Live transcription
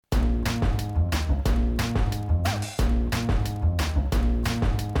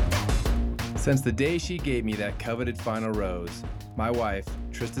Since the day she gave me that coveted final rose, my wife,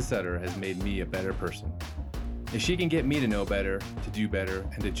 Trista Sutter, has made me a better person. If she can get me to know better, to do better,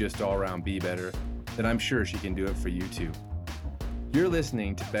 and to just all around be better, then I'm sure she can do it for you too. You're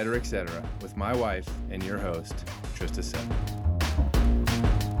listening to Better Etc. with my wife and your host, Trista Sutter.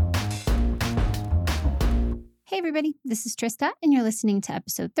 Hey everybody, this is Trista, and you're listening to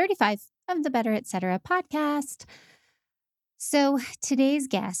episode 35 of the Better Etc. podcast. So today's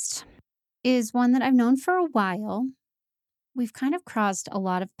guest is one that I've known for a while. We've kind of crossed a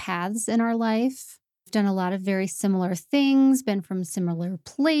lot of paths in our life. We've done a lot of very similar things, been from similar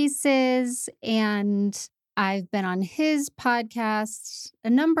places, and I've been on his podcast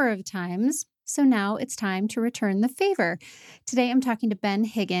a number of times. So now it's time to return the favor. Today I'm talking to Ben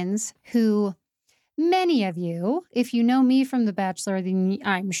Higgins, who many of you, if you know me from The Bachelor, then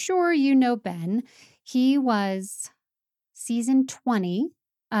I'm sure you know Ben. He was season 20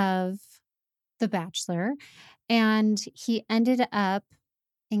 of The Bachelor, and he ended up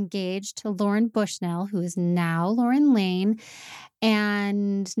engaged to Lauren Bushnell, who is now Lauren Lane,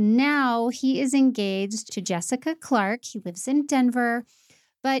 and now he is engaged to Jessica Clark. He lives in Denver,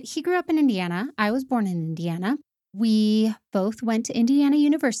 but he grew up in Indiana. I was born in Indiana. We both went to Indiana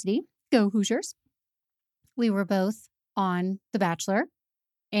University. Go Hoosiers. We were both on The Bachelor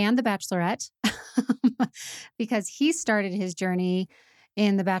and The Bachelorette because he started his journey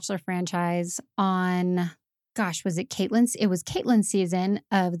in the Bachelor franchise on, was it Caitlyn's? It was Caitlyn's season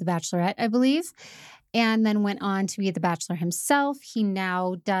of The Bachelorette, I believe, and then went on to be The Bachelor himself. He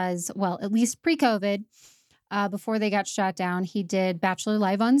now does, well, at least pre-COVID, before they got shut down, he did Bachelor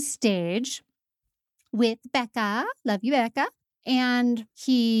Live on Stage with Becca. Love you, Becca. And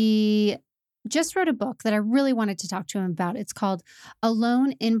he just wrote a book that I really wanted to talk to him about. It's called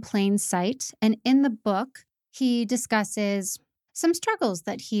Alone in Plain Sight. And in the book, he discusses some struggles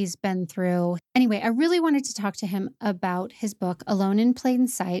that he's been through. Anyway, I really wanted to talk to him about his book, Alone in Plain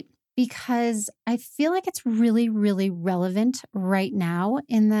Sight, because I feel like it's really, really relevant right now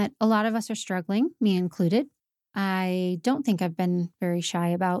in that a lot of us are struggling, me included. I don't think I've been very shy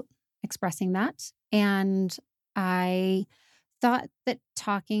about expressing that. And I thought that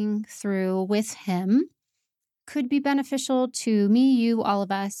talking through with him could be beneficial to me, you, all of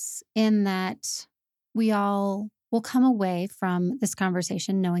us, in that we all will come away from this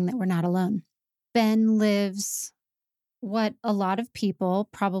conversation knowing that we're not alone. Ben lives what a lot of people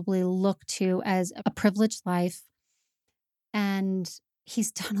probably look to as a privileged life, and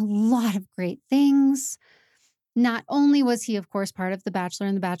he's done a lot of great things. Not only was he, of course, part of The Bachelor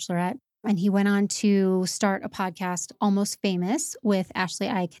and The Bachelorette, and he went on to start a podcast, Almost Famous, with Ashley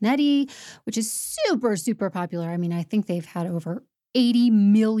Iaconetti, which is super, super popular. I mean, I think they've had over 80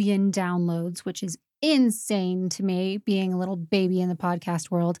 million downloads, which is insane to me, being a little baby in the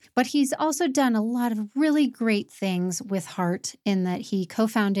podcast world. But he's also done a lot of really great things with heart in that he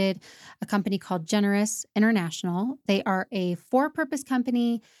co-founded a company called Generous International. They are a for-purpose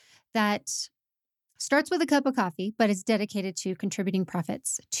company that starts with a cup of coffee, but is dedicated to contributing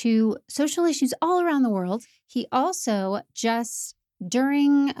profits to social issues all around the world. He also just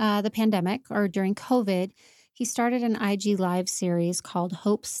during the pandemic or during COVID, he started an IG Live series called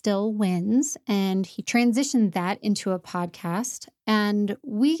Hope Still Wins, and he transitioned that into a podcast. And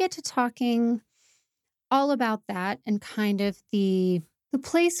we get to talking all about that and kind of the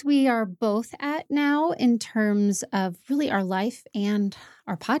place we are both at now in terms of really our life and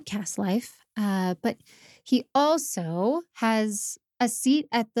our podcast life. But he also has a seat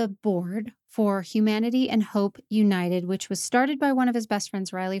at the board for Humanity and Hope United, which was started by one of his best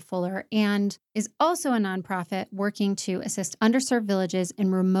friends, Riley Fuller, and is also a nonprofit working to assist underserved villages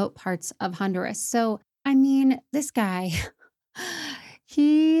in remote parts of Honduras. So, I mean, this guy,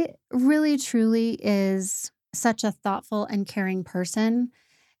 he really, truly is such a thoughtful and caring person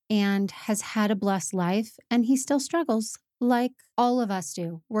and has had a blessed life, and he still struggles like all of us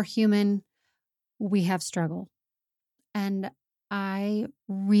do. We're human. We have struggle. And I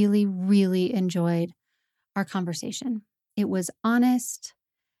really, really enjoyed our conversation. It was honest.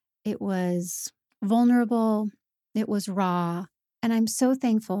 It was vulnerable. It was raw. And I'm so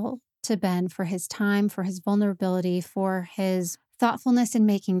thankful to Ben for his time, for his vulnerability, for his thoughtfulness in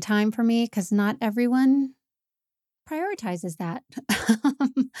making time for me, because not everyone prioritizes that.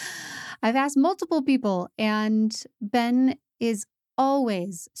 I've asked multiple people, and Ben is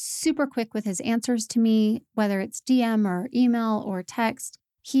always super quick with his answers to me, whether it's DM or email or text.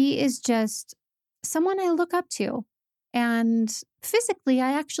 He is just someone I look up to. And physically,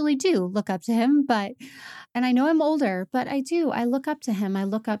 I actually do look up to him, and I know I'm older, but I do. I look up to him. I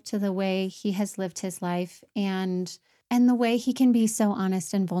look up to the way he has lived his life and the way he can be so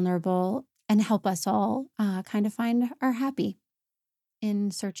honest and vulnerable and help us all kind of find our happy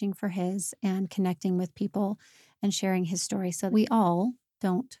in searching for his and connecting with people and sharing his story so we all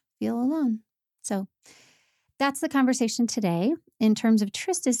don't feel alone. So that's the conversation today. In terms of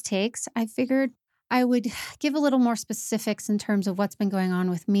Trista's takes, I figured I would give a little more specifics in terms of what's been going on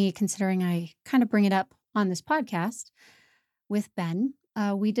with me, considering I kind of bring it up on this podcast with Ben.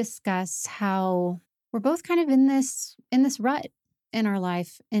 We discuss how we're both kind of in this rut in our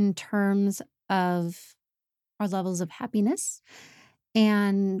life in terms of our levels of happiness.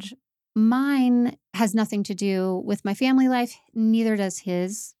 And mine has nothing to do with my family life. Neither does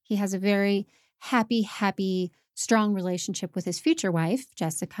his. He has a very happy, strong relationship with his future wife,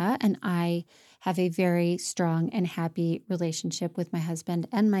 Jessica. And I have a very strong and happy relationship with my husband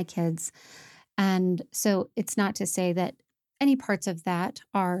and my kids. And so it's not to say that any parts of that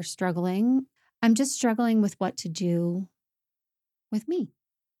are struggling. I'm just struggling with what to do with me.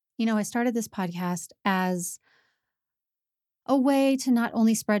 I started this podcast as a way to not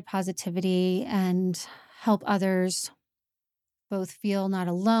only spread positivity and help others both feel not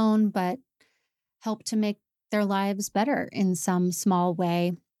alone, but help to make their lives better in some small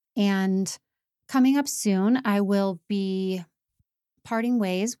way. And coming up soon, I will be parting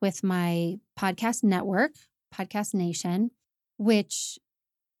ways with my podcast network, Podcast Nation, which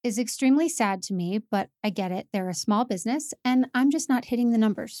is extremely sad to me, but I get it. They're a small business and I'm just not hitting the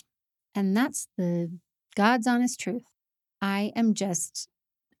numbers. And that's the God's honest truth. I'm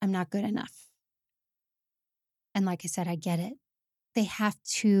not good enough. And like I said, I get it. They have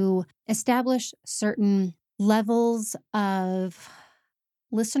to establish certain levels of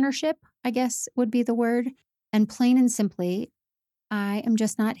listenership, I guess would be the word. And plain and simply, I am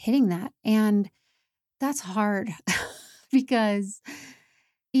just not hitting that. And that's hard because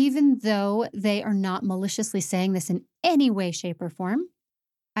even though they are not maliciously saying this in any way, shape, or form,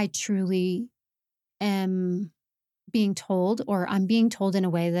 I truly am being told, or I'm being told in a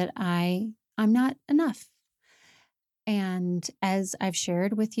way that I'm not enough. And as I've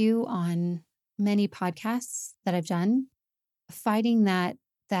shared with you on many podcasts that I've done, fighting that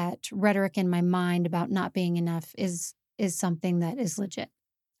rhetoric in my mind about not being enough is something that is legit.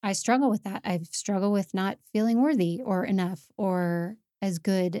 I struggle with that. I've struggled with not feeling worthy or enough or as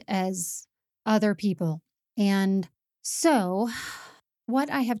good as other people. And so what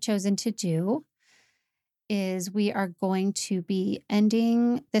I have chosen to do is we are going to be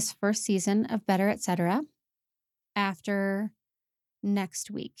ending this first season of Better Etc. after next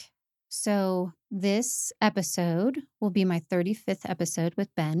week. So this episode will be my 35th episode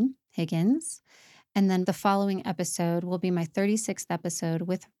with Ben Higgins. And then the following episode will be my 36th episode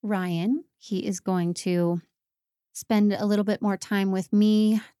with Ryan. He is going to spend a little bit more time with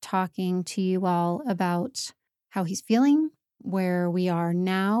me talking to you all about how he's feeling, where we are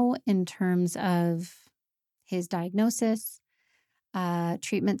now in terms of his diagnosis,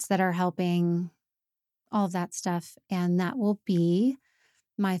 treatments that are helping, all of that stuff. And that will be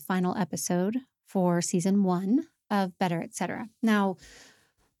my final episode for season 1 of Better Etc. Now,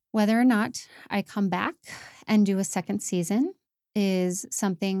 whether or not I come back and do a second season is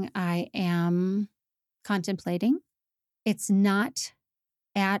something I am contemplating. It's not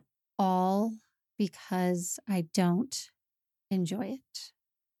at all because I don't enjoy it.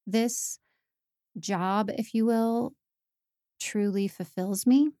 This job, if you will, truly fulfills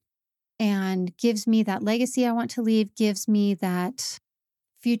me and gives me that legacy I want to leave, gives me that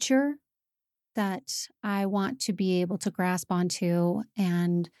future that I want to be able to grasp onto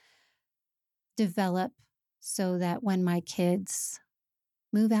and develop so that when my kids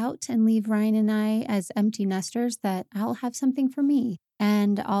move out and leave Ryan and I as empty nesters, that I'll have something for me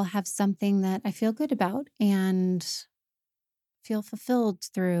and I'll have something that I feel good about and feel fulfilled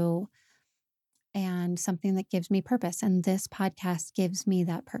through and something that gives me purpose. And this podcast gives me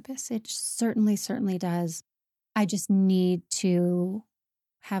that purpose. It certainly does. I just need to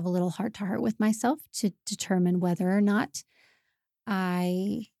have a little heart to heart with myself to determine whether or not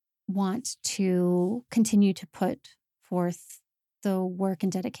I want to continue to put forth the work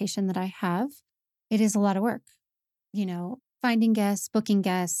and dedication that I have. It is a lot of work, finding guests, booking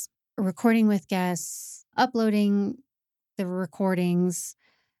guests, recording with guests, uploading the recordings,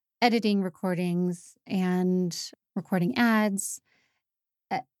 editing recordings, and recording ads.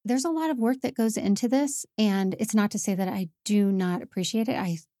 There's a lot of work that goes into this, and it's not to say that I do not appreciate it.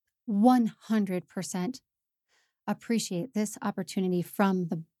 I 100% appreciate this opportunity from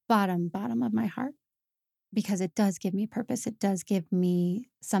the bottom of my heart because it does give me purpose. It does give me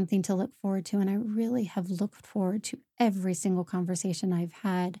something to look forward to, and I really have looked forward to every single conversation I've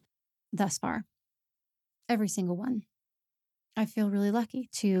had thus far. Every single one. I feel really lucky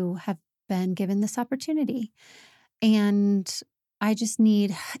to have been given this opportunity. And I just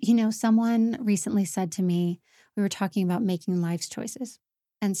need, someone recently said to me, we were talking about making life's choices.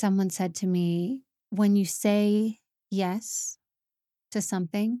 And someone said to me, when you say yes to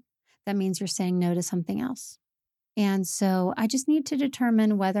something, that means you're saying no to something else. And so I just need to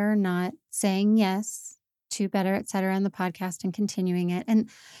determine whether or not saying yes to Better, Etc. on the podcast and continuing it.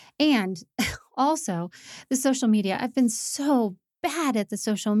 And also the social media. I've been so bad at the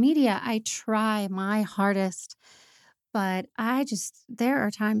social media. I try my hardest, but there are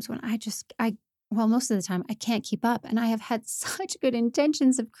times when most of the time I can't keep up. And I have had such good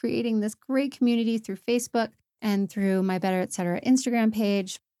intentions of creating this great community through Facebook and through my Better, Etc. Instagram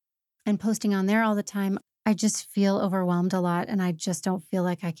page and posting on there all the time. I just feel overwhelmed a lot and I just don't feel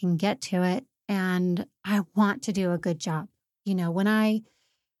like I can get to it. And I want to do a good job. When I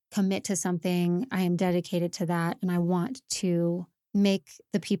commit to something, I am dedicated to that. And I want to make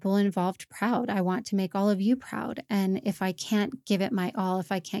the people involved proud. I want to make all of you proud. And if I can't give it my all,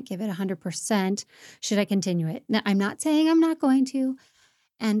 if I can't give it 100%, should I continue it? Now, I'm not saying I'm not going to.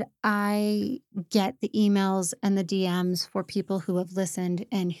 And I get the emails and the DMs for people who have listened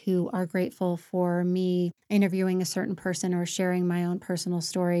and who are grateful for me interviewing a certain person or sharing my own personal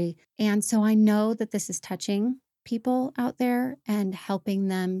story. And so I know that this is touching people out there and helping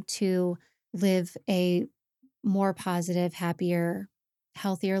them to live a more positive, happier,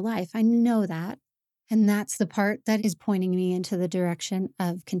 healthier life. I know that. And that's the part that is pointing me into the direction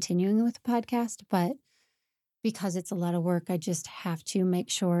of continuing with the podcast. But because it's a lot of work, I just have to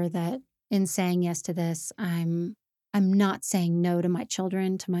make sure that in saying yes to this, I'm not saying no to my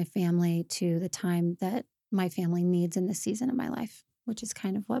children, to my family, to the time that my family needs in this season of my life, which is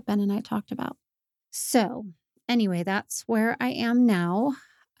kind of what Ben and I talked about. So anyway, that's where I am now.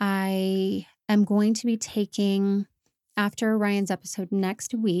 I am going to be taking, after Ryan's episode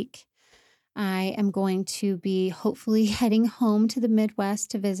next week, I am going to be hopefully heading home to the Midwest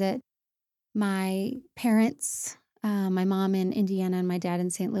to visit my parents, my mom in Indiana and my dad in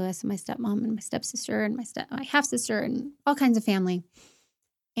St. Louis, and my stepmom and my stepsister and my half-sister and all kinds of family.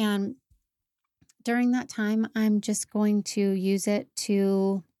 And during that time, I'm just going to use it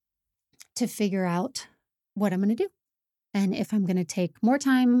to figure out what I'm going to do. And if I'm going to take more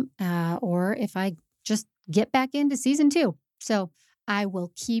time or if I just get back into season 2. So I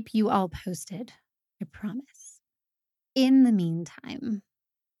will keep you all posted. I promise. In the meantime,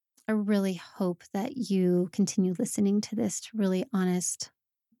 I really hope that you continue listening to this really honest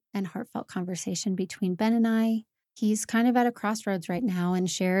and heartfelt conversation between Ben and I. He's kind of at a crossroads right now and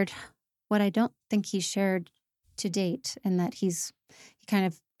shared what I don't think he's shared to date, and that he kind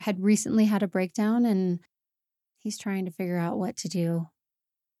of had recently had a breakdown and he's trying to figure out what to do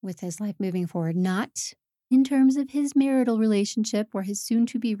with his life moving forward. Not in terms of his marital relationship or his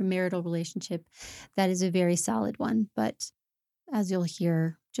soon-to-be marital relationship. That is a very solid one, but as you'll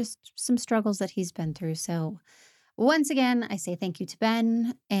hear, just some struggles that he's been through. So once again, I say thank you to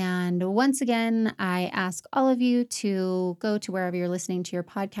Ben. And once again, I ask all of you to go to wherever you're listening to your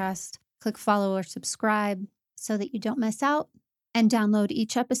podcast, click follow or subscribe so that you don't miss out, and download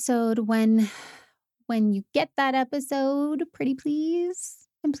each episode when you get that episode, pretty please.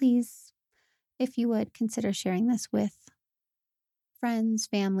 And please, if you would, consider sharing this with friends,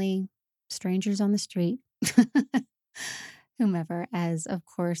 family, strangers on the street, whomever, as of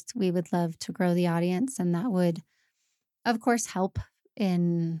course we would love to grow the audience, and that would of course help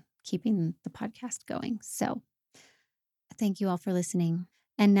in keeping the podcast going. So thank you all for listening.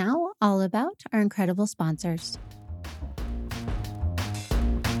 And now all about our incredible sponsors.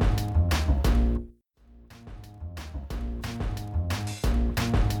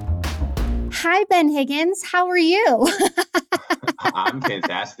 Hi, Ben Higgins. How are you? I'm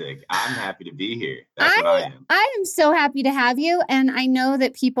fantastic. I'm happy to be here. That's what I am. I am so happy to have you. And I know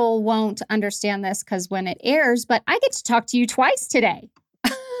that people won't understand this because when it airs, but I get to talk to you twice today.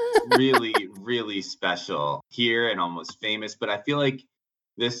 Really, really special here and almost famous. But I feel like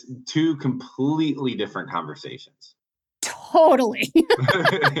this 2 completely different conversations. Totally.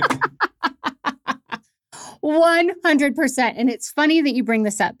 100%. And it's funny that you bring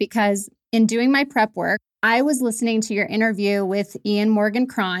this up because in doing my prep work, I was listening to your interview with Ian Morgan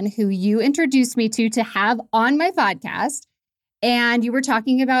Cron, who you introduced me to have on my podcast. And you were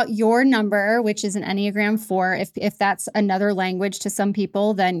talking about your number, which is an Enneagram 4. If that's another language to some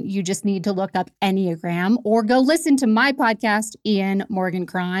people, then you just need to look up Enneagram or go listen to my podcast, Ian Morgan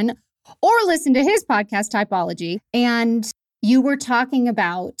Cron, or listen to his podcast, Typology. And you were talking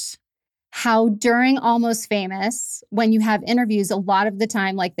about how during Almost Famous, when you have interviews, a lot of the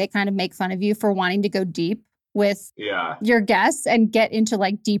time, like they kind of make fun of you for wanting to go deep with Yeah. your guests and get into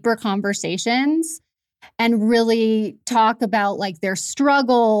like deeper conversations and really talk about like their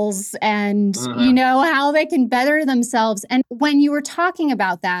struggles and, you know, how they can better themselves. And when you were talking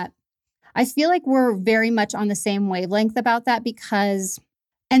about that, I feel like we're very much on the same wavelength about that because,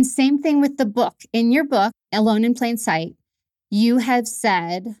 and same thing with the book. In your book, Alone in Plain Sight, you have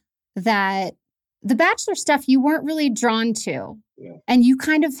said that the Bachelor stuff you weren't really drawn to. Yeah. And you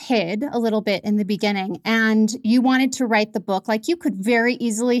kind of hid a little bit in the beginning and you wanted to write the book. Like you could very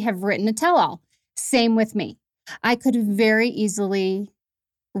easily have written a tell-all. Same with me. I could have very easily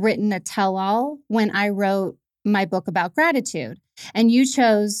written a tell-all when I wrote my book about gratitude. And you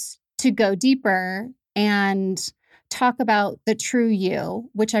chose to go deeper and talk about the true you,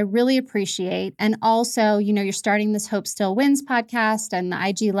 which I really appreciate. And also, you know, you're starting this Hope Still Wins podcast and the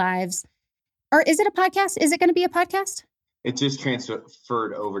IG Lives. Or is it a podcast? Is it going to be a podcast? It just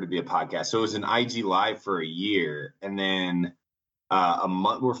transferred over to be a podcast. So it was an IG Live for a year. And then a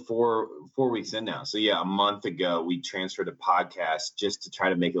month, we're four weeks in now. So yeah, a month ago, we transferred a podcast just to try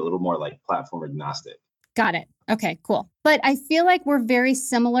to make it a little more like platform agnostic. Got it. Okay, cool. But I feel like we're very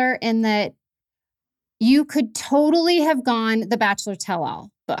similar in that you could totally have gone the Bachelor Tell-All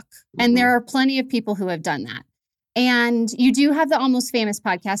book. And there are plenty of people who have done that. And you do have the Almost Famous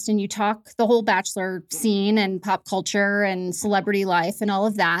podcast and you talk the whole Bachelor scene and pop culture and celebrity life and all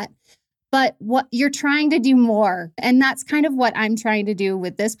of that. But what you're trying to do more, and that's kind of what I'm trying to do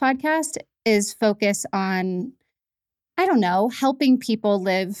with this podcast, is focus on, I don't know, helping people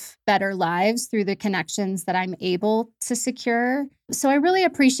live better lives through the connections that I'm able to secure. So I really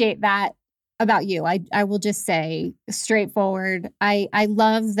appreciate that about you. I will just say straightforward. I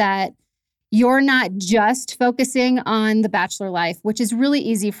love that you're not just focusing on the Bachelor life, which is really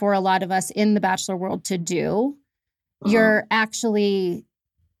easy for a lot of us in the Bachelor world to do. You're actually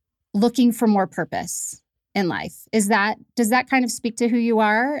looking for more purpose in life. Does that kind of speak to who you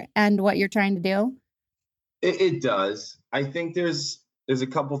are and what you're trying to do? It does. I think there's a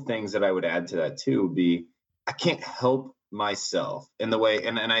couple things that I would add to that too. I can't help myself in the way,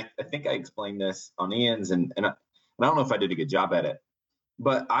 and I think I explained this on Ian's, and I don't know if I did a good job at it,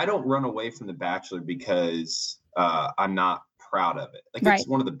 but I don't run away from The Bachelor because I'm not proud of it. Like It's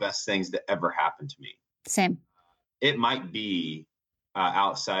one of the best things that ever happened to me. Same. It might be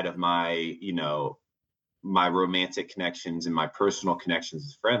outside of my, my romantic connections and my personal connections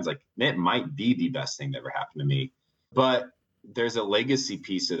with friends, like it might be the best thing that ever happened to me. But there's a legacy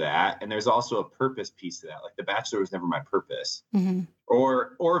piece of that, and there's also a purpose piece to that. Like The Bachelor was never my purpose,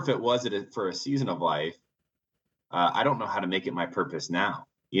 or if it was for a season of life, I don't know how to make it my purpose now.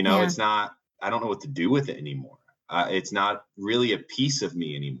 It's not. I don't know what to do with it anymore. It's not really a piece of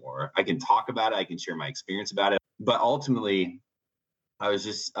me anymore. I can talk about it. I can share my experience about it, but ultimately, I was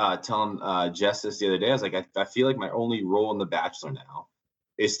just telling Jess this the other day. I was like, I feel like my only role in The Bachelor now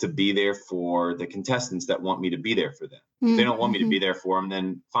is to be there for the contestants that want me to be there for them. If they don't want me to be there for them,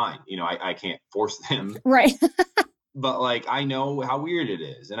 then fine. I can't force them. Right. But like, I know how weird it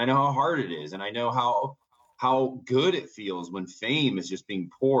is, and I know how hard it is, and I know how good it feels when fame is just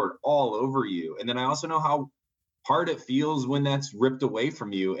being poured all over you. And then I also know how hard it feels when that's ripped away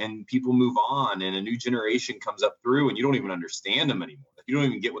from you and people move on and a new generation comes up through and you don't even understand them anymore. You don't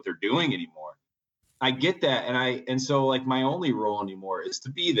even get what they're doing anymore. I get that. And so like my only role anymore is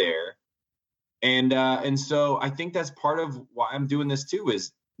to be there. And so I think that's part of why I'm doing this too,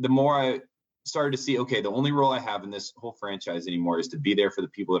 is the more I started to see, okay, the only role I have in this whole franchise anymore is to be there for the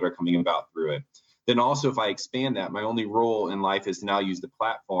people that are coming about through it. Then also, if I expand that, my only role in life is to now use the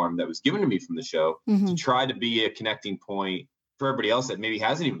platform that was given to me from the show to try to be a connecting point for everybody else that maybe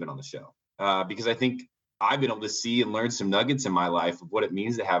hasn't even been on the show. Because I think I've been able to see and learn some nuggets in my life of what it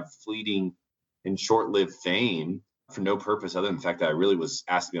means to have fleeting and short-lived fame for no purpose other than the fact that I really was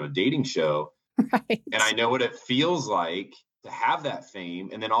asked to be on a dating show. Right. And I know what it feels like to have that fame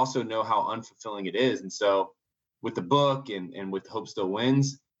and then also know how unfulfilling it is. And so with the book and with Hope Still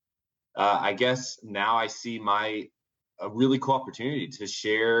Wins, I guess now I see a really cool opportunity to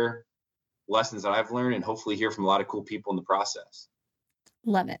share lessons that I've learned and hopefully hear from a lot of cool people in the process.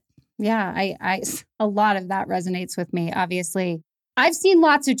 Love it. Yeah, I a lot of that resonates with me. Obviously, I've seen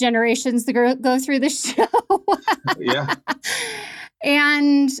lots of generations that go through the show. Yeah.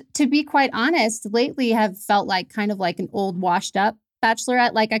 And to be quite honest, lately have felt like kind of like an old washed up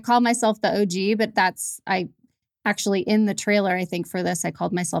Bachelorette. Like I call myself the OG, but I actually in the trailer, I think for this, I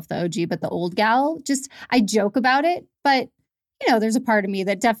called myself the OG, but the old gal. Just, I joke about it, but there's a part of me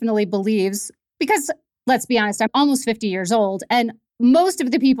that definitely believes, because let's be honest, I'm almost 50 years old and most of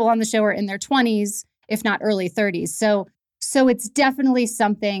the people on the show are in their 20s, if not early 30s. So it's definitely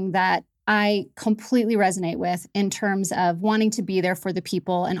something that I completely resonate with in terms of wanting to be there for the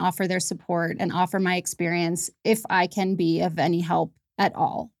people and offer their support and offer my experience if I can be of any help at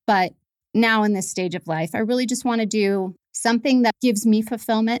all. But now in this stage of life, I really just want to do something that gives me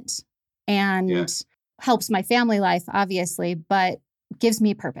fulfillment and helps my family life, obviously, but gives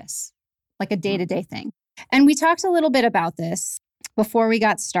me purpose, like a day-to-day thing. And we talked a little bit about this before we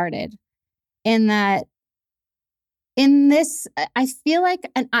got started, in that in this, I feel like,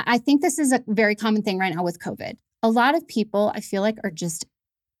 and I think this is a very common thing right now with COVID. A lot of people, I feel like, are just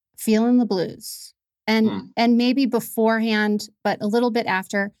feeling the blues. And maybe beforehand, but a little bit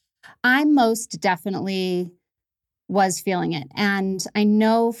after. I most definitely was feeling it. And I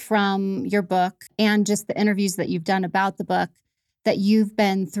know from your book and just the interviews that you've done about the book that you've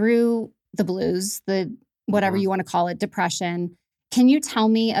been through the blues, the whatever you want to call it, depression. Can you tell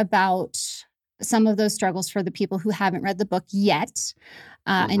me about some of those struggles for the people who haven't read the book yet?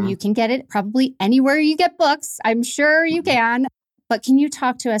 And you can get it probably anywhere you get books. I'm sure you can. But can you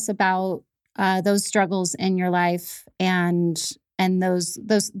talk to us about those struggles in your life and those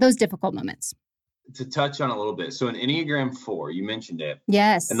difficult moments? To touch on a little bit. So in Enneagram 4, you mentioned it.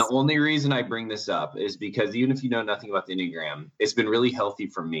 Yes. And the only reason I bring this up is because even if you know nothing about the Enneagram, it's been really healthy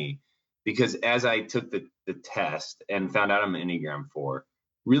for me, because as I took the test and found out I'm an Enneagram 4,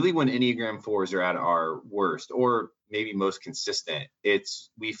 really when Enneagram 4s are at our worst, or maybe most consistent,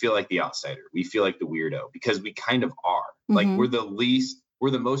 we feel like the outsider. We feel like the weirdo, because we kind of are. Like we're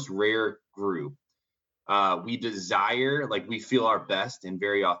the most rare group. We desire, like we feel our best in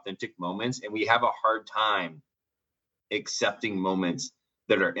very authentic moments, and we have a hard time accepting moments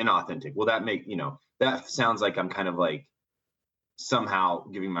that are inauthentic. Well, that sounds like I'm kind of like somehow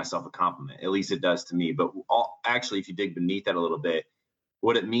giving myself a compliment. At least it does to me. But actually, if you dig beneath that a little bit,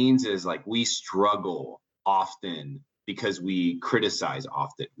 what it means is like we struggle often because we criticize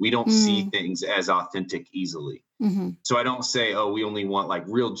often. We don't see things as authentic easily. So I don't say, oh, we only want like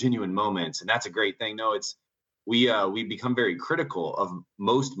real genuine moments, and that's a great thing. No, it's we become very critical of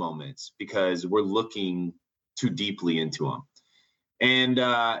most moments because we're looking too deeply into them.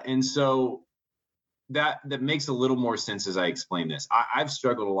 And so that makes a little more sense as I explain this. I've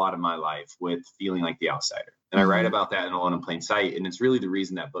struggled a lot in my life with feeling like the outsider. And I write about that in Alone in Plain Sight. And it's really the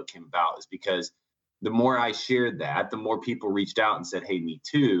reason that book came about, is because the more I shared that, the more people reached out and said, hey, me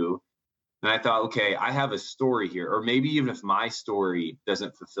too. And I thought, okay, I have a story here. Or maybe even if my story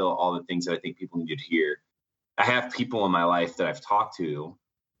doesn't fulfill all the things that I think people need to hear, I have people in my life that I've talked to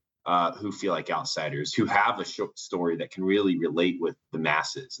who feel like outsiders, who have a short story that can really relate with the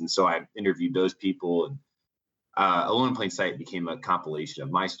masses. And so I interviewed those people, and Alone in Plain Sight became a compilation of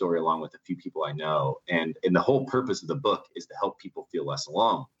my story along with a few people I know. And the whole purpose of the book is to help people feel less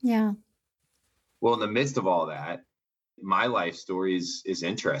alone. Yeah. Well, in the midst of all that, my life story is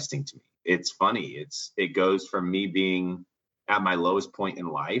interesting to me. It's funny. It goes from me being at my lowest point in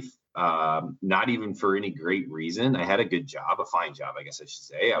life, not even for any great reason. I had a good job, a fine job, I guess I should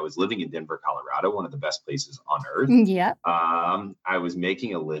say. I was living in Denver, Colorado, one of the best places on earth. Yeah. I was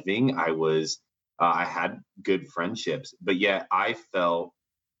making a living. I had good friendships, but yet I felt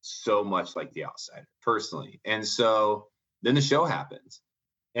so much like the outsider personally. And so then the show happens.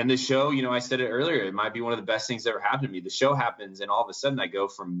 And the show, I said it earlier, it might be one of the best things that ever happened to me. The show happens, and all of a sudden I go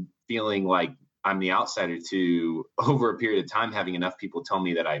from feeling like I'm the outsider to, over a period of time, having enough people tell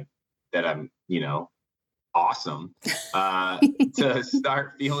me that I'm, awesome, to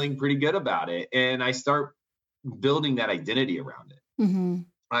start feeling pretty good about it. And I start building that identity around it.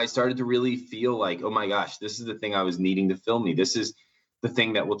 I started to really feel like, oh my gosh, this is the thing I was needing to fill me. This is the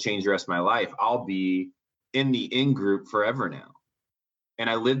thing that will change the rest of my life. I'll be in the in-group forever now. And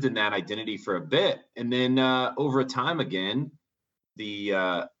I lived in that identity for a bit. And then over time, again,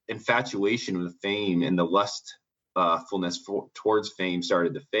 the infatuation with fame and the lustfulness towards fame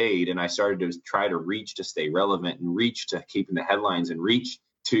started to fade. And I started to try to reach to stay relevant, and reach to keep in the headlines, and reach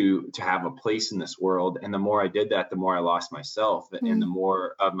to have a place in this world. And the more I did that, the more I lost myself. And the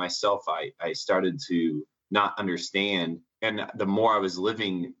more of myself I started to not understand. And the more I was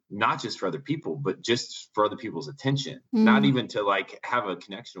living, not just for other people, but just for other people's attention, not even to like have a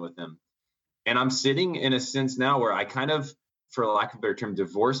connection with them. And I'm sitting in a sense now where I kind of, for lack of a better term,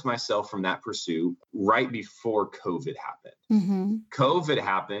 divorced myself from that pursuit right before COVID happened. COVID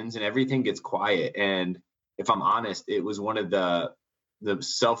happens and everything gets quiet. And if I'm honest, it was one of the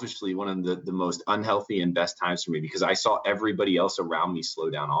selfishly one of the most unhealthy and best times for me, because I saw everybody else around me slow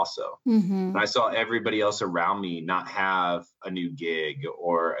down also. And I saw everybody else around me not have a new gig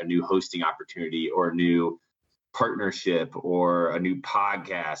or a new hosting opportunity or a new partnership or a new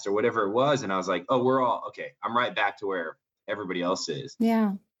podcast or whatever it was. And I was like, oh, we're all okay. I'm right back to where everybody else is.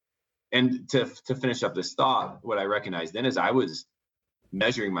 Yeah. And to finish up this thought, what I recognized then is I was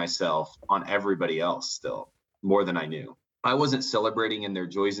measuring myself on everybody else still more than I knew. I wasn't celebrating in their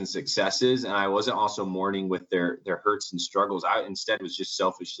joys and successes, and I wasn't also mourning with their hurts and struggles. I instead was just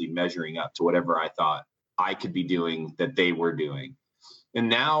selfishly measuring up to whatever I thought I could be doing that they were doing. And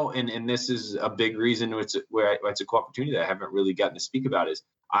now, and this is a big reason it's a cool opportunity that I haven't really gotten to speak about, is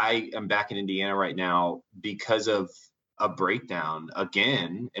I am back in Indiana right now because of a breakdown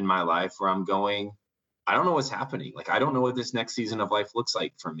again in my life where I'm going, I don't know what's happening. Like, I don't know what this next season of life looks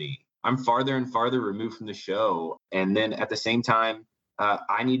like for me. I'm farther and farther removed from the show. And then at the same time,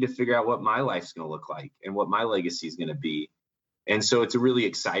 I need to figure out what my life's going to look like and what my legacy is going to be. And so it's a really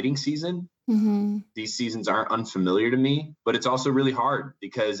exciting season. Mm-hmm. These seasons aren't unfamiliar to me, but it's also really hard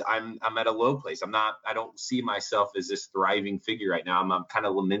because I'm at a low place. I don't see myself as this thriving figure right now. I'm kind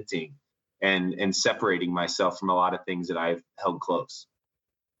of lamenting and separating myself from a lot of things that I've held close.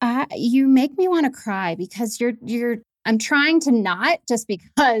 You make me want to cry because I'm trying to not, just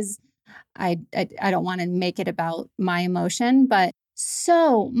because I don't want to make it about my emotion, but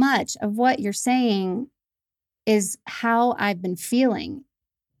so much of what you're saying is how I've been feeling.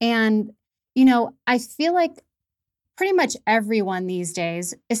 And, I feel like pretty much everyone these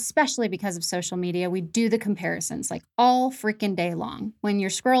days, especially because of social media, we do the comparisons like all freaking day long. When you're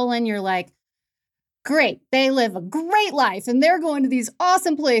scrolling, you're like, great, they live a great life and they're going to these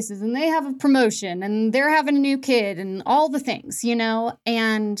awesome places and they have a promotion and they're having a new kid and all the things,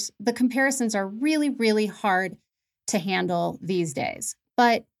 and the comparisons are really, really hard to handle these days.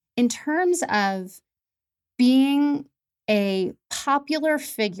 But in terms of being a popular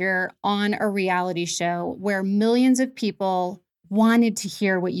figure on a reality show where millions of people wanted to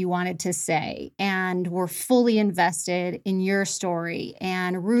hear what you wanted to say and were fully invested in your story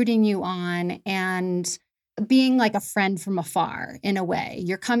and rooting you on and being like a friend from afar in a way.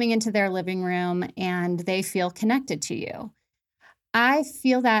 You're coming into their living room and they feel connected to you. I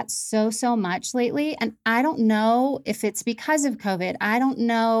feel that so much lately. And I don't know if it's because of COVID. I don't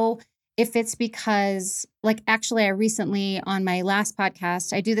know if it's because, actually, I recently on my last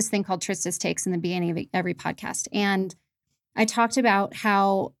podcast, I do this thing called Trista's Takes in the beginning of every podcast. And I talked about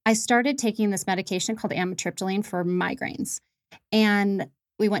how I started taking this medication called amitriptyline for migraines. And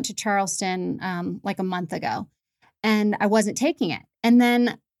we went to Charleston like a month ago and I wasn't taking it. And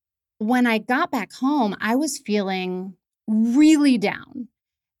then when I got back home, I was feeling really down.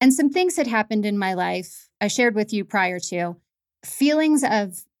 And some things had happened in my life I shared with you prior to, feelings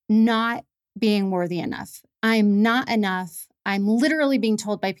of not being worthy enough. I'm not enough. I'm literally being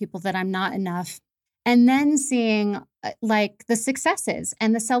told by people that I'm not enough. And then seeing the successes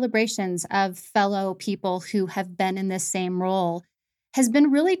and the celebrations of fellow people who have been in this same role has been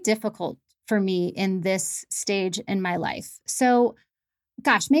really difficult for me in this stage in my life. So,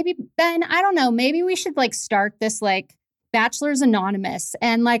 gosh, maybe Ben, I don't know, maybe we should start this Bachelor's Anonymous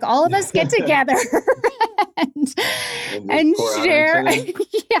and all of us get together and share.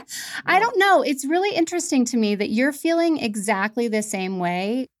 Yeah. I don't know. It's really interesting to me that you're feeling exactly the same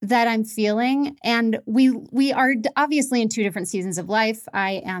way that I'm feeling. And we are obviously in two different seasons of life.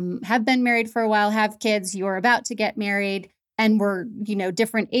 I have been married for a while, have kids. You're about to get married, and we're,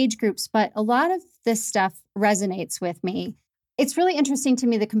 different age groups. But a lot of this stuff resonates with me. It's really interesting to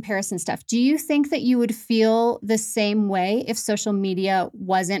me, the comparison stuff. Do you think that you would feel the same way if social media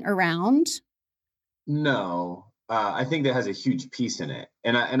wasn't around? No, I think that has a huge piece in it.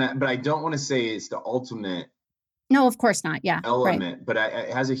 But I don't want to say it's the ultimate. No, of course not. Yeah. Element, right. But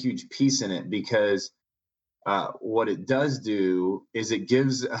it has a huge piece in it because what it does do is it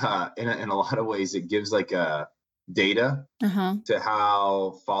gives, in a lot of ways, it gives a data to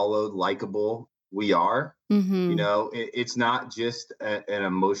how followed, likable we are. Mm-hmm. It's not just an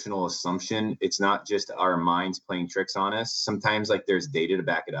emotional assumption. It's not just our minds playing tricks on us. Sometimes there's data to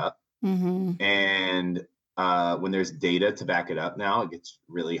back it up. Mm-hmm. And when there's data to back it up now, it gets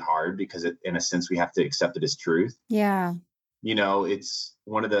really hard because in a sense, we have to accept it as truth. Yeah. It's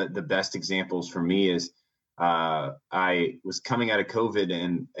one of the best examples for me is I was coming out of COVID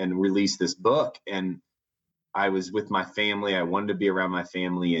and released this book, and I was with my family. I wanted to be around my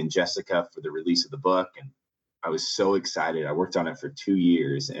family and Jessica for the release of the book. And I was so excited. I worked on it for 2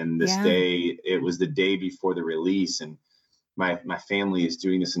 years. And this day, it was the day before the release. And my family is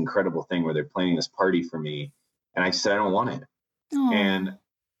doing this incredible thing where they're planning this party for me. And I said, I don't want it. Aww. And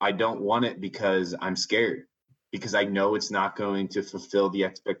I don't want it because I'm scared, because I know it's not going to fulfill the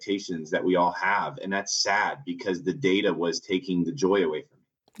expectations that we all have. And that's sad because the data was taking the joy away from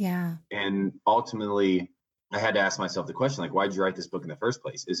me. Yeah. And ultimately, I had to ask myself the question, why did you write this book in the first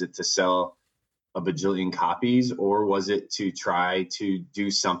place? Is it to sell a bajillion copies, or was it to try to do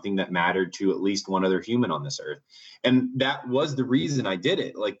something that mattered to at least one other human on this earth? And that was the reason I did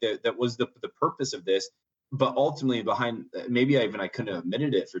it. Like that was the purpose of this. But ultimately behind, maybe I couldn't have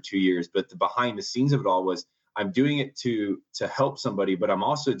admitted it for 2 years, but the behind the scenes of it all was I'm doing it to help somebody, but I'm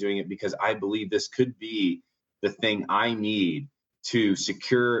also doing it because I believe this could be the thing I need to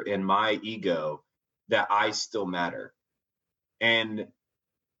secure in my ego that I still matter. And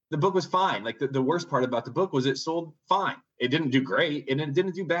the book was fine. Like the worst part about the book was it sold fine. It didn't do great and it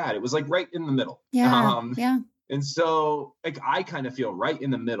didn't do bad. It was like right in the middle. Yeah. Yeah. And so like, I kind of feel right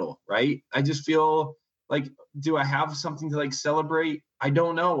in the middle, right? I just feel like, do I have something to like celebrate? I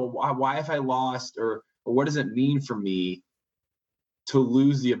don't know. Why have I lost, or what does it mean for me to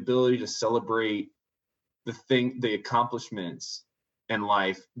lose the ability to celebrate the accomplishments in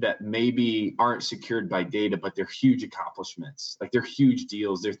life that maybe aren't secured by data, but they're huge accomplishments. Like they're huge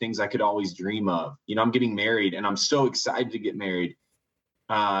deals. They're things I could always dream of. You know, I'm getting married and I'm so excited to get married.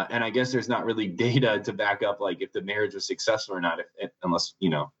 And I guess there's not really data to back up like if the marriage was successful or not, unless, you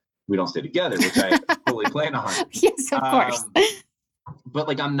know, we don't stay together, which I fully plan on. Yes, of course. But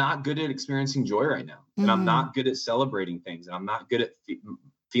like, I'm not good at experiencing joy right now. And I'm not good at celebrating things. And I'm not good at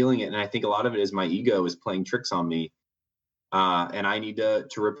feeling it. And I think a lot of it is my ego is playing tricks on me. And I need to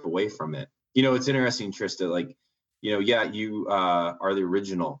rip away from it. You know, it's interesting, Trista, like, you know, yeah, you are the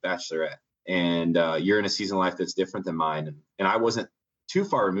original Bachelorette, and you're in a season of life that's different than mine. And I wasn't too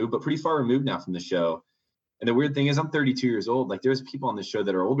far removed, but pretty far removed now from the show. And the weird thing is I'm 32 years old. Like there's people on the show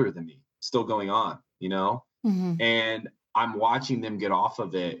that are older than me still going on, you know, and I'm watching them get off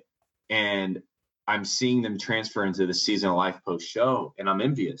of it, and I'm seeing them transfer into the season of life post show, and I'm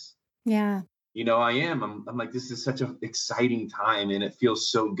envious. Yeah. You know, I am. I'm like, this is such an exciting time and it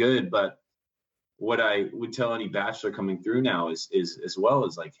feels so good. But what I would tell any bachelor coming through now is as well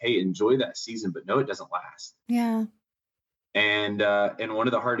as like, hey, enjoy that season, but no, it doesn't last. Yeah. And one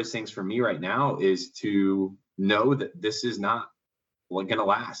of the hardest things for me right now is to know that this is not going to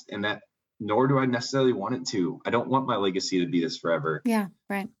last, and that nor do I necessarily want it to. I don't want my legacy to be this forever. Yeah.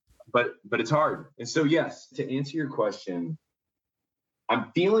 Right. But it's hard. And so, yes, to answer your question,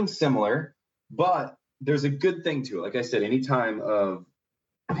 I'm feeling similar, but there's a good thing to it. Like I said, any time of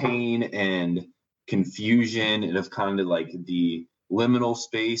pain and confusion and of kind of like the liminal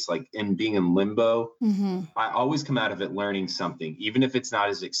space, like in being in limbo, I always come out of it learning something. Even if it's not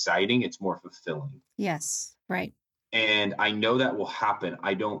as exciting, it's more fulfilling. Yes. Right. And I know that will happen.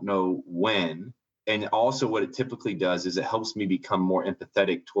 I don't know when. And also what it typically does is it helps me become more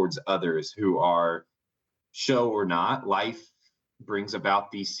empathetic towards others who are, show or not, life brings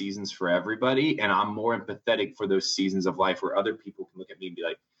about these seasons for everybody. And I'm more empathetic for those seasons of life where other people can look at me and be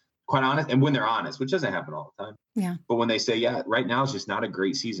like, quite honest. And when they're honest, which doesn't happen all the time. Yeah. But when they say, yeah, right now it's just not a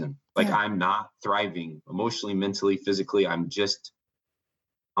great season. Like I'm not thriving emotionally, mentally, physically. I'm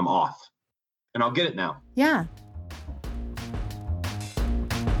off. And I'll get it now. Yeah.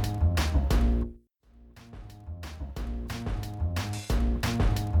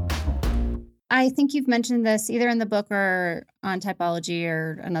 I think you've mentioned this either in the book or on Typology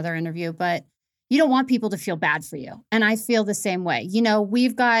or another interview, but you don't want people to feel bad for you. And I feel the same way. You know,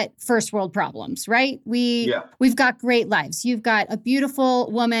 we've got first world problems, right? We've got great lives. You've got a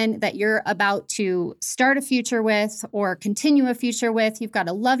beautiful woman that you're about to start a future with or continue a future with. You've got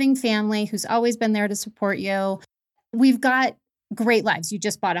a loving family who's always been there to support you. We've got great lives. You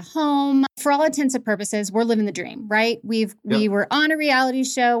just bought a home. For all intents and purposes, we're living the dream, right? We were on a reality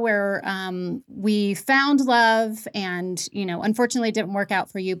show where we found love, and, you know, unfortunately it didn't work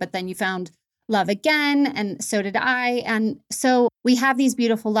out for you, but then you found love again, and so did I. And so we have these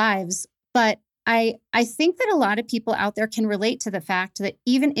beautiful lives, but I think that a lot of people out there can relate to the fact that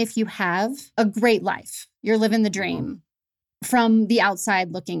even if you have a great life, you're living the dream from the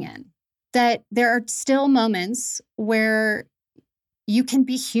outside looking in, that there are still moments where you can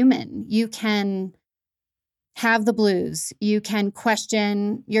be human. You can have the blues. You can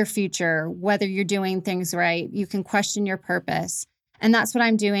question your future, whether you're doing things right. You can question your purpose. And that's what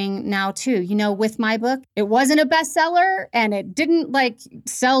I'm doing now too. You know, with my book, it wasn't a bestseller and it didn't like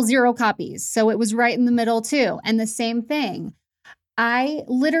sell 0 copies. So it was right in the middle too. And the same thing. I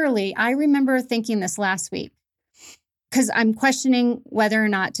remember thinking this last week because I'm questioning whether or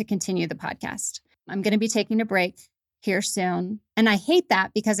not to continue the podcast. I'm going to be taking a break here soon. And I hate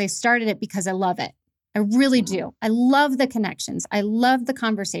that because I started it because I love it. I really do. I love the connections. I love the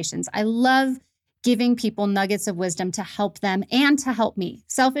conversations. I love giving people nuggets of wisdom to help them and to help me.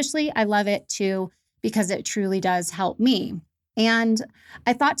 Selfishly, I love it too, because it truly does help me. And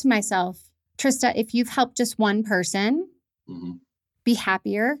I thought to myself, Trista, if you've helped just one person, be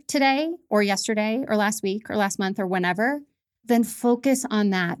happier today or yesterday or last week or last month or whenever, then focus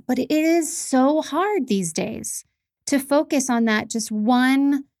on that. But it is so hard these days to focus on that just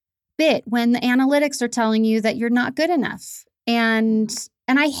one bit when the analytics are telling you that you're not good enough. And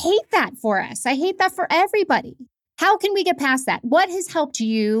I hate that for us. I hate that for everybody. How can we get past that? What has helped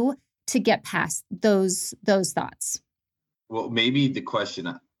you to get past those thoughts? Well, maybe the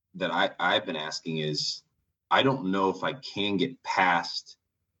question that I've been asking is, I don't know if I can get past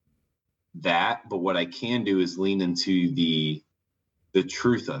that, but what I can do is lean into the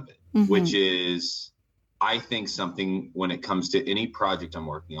truth of it, which is, I think something when it comes to any project I'm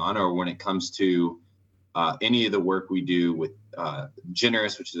working on, or when it comes to any of the work we do with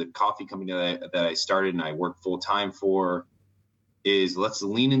Generous, which is a coffee company that I started and I work full time for, is let's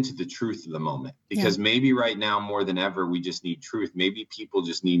lean into the truth of the moment. Because maybe right now more than ever, we just need truth. Maybe people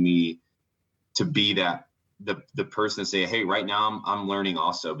just need me to be that the person to say, hey, right now I'm learning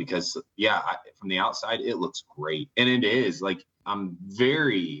also, because from the outside it looks great, and it is. Like, I'm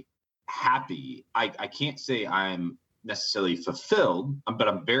very happy. I can't say I'm necessarily fulfilled, but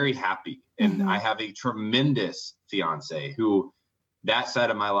I'm very happy. And I have a tremendous fiance who, that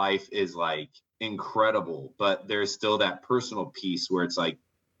side of my life is like incredible, but there's still that personal piece where it's like,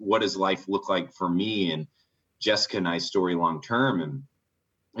 what does life look like for me and Jessica and I's story long term?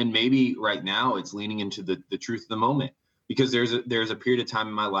 And maybe right now it's leaning into the truth of the moment, because there's a period of time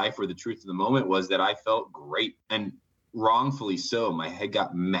in my life where the truth of the moment was that I felt great, and wrongfully so. My head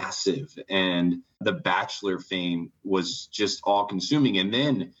got massive, and the Bachelor fame was just all consuming. And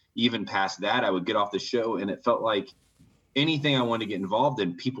then even past that, I would get off the show and it felt like anything I wanted to get involved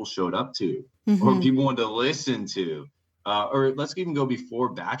in, people showed up to, or people wanted to listen to, or let's even go before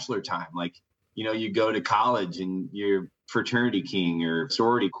Bachelor time. Like, you go to college and you're fraternity king or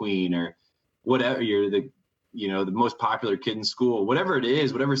sorority queen or whatever, you're the most popular kid in school, whatever it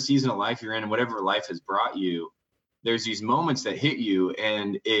is, whatever season of life you're in, and whatever life has brought you, there's these moments that hit you,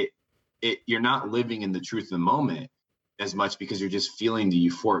 and you're not living in the truth of the moment as much, because you're just feeling the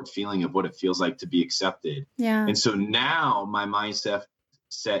euphoric feeling of what it feels like to be accepted. Yeah. And so now my mindset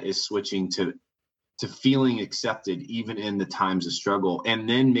is switching to feeling accepted even in the times of struggle, and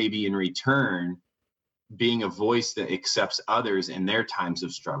then maybe in return being a voice that accepts others in their times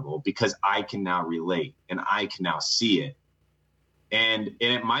of struggle, because I can now relate and I can now see it. And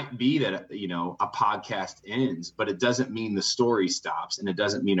it might be that, a podcast ends, but it doesn't mean the story stops, and it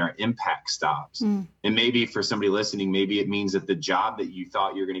doesn't mean our impact stops. And maybe for somebody listening, maybe it means that the job that you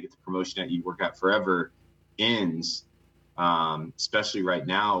thought you were going to get the promotion at, you work at forever, ends, especially right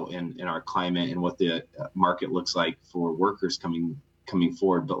now in our climate and what the market looks like for workers coming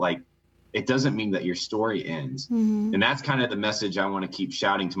forward. But like, it doesn't mean that your story ends. And that's kind of the message I want to keep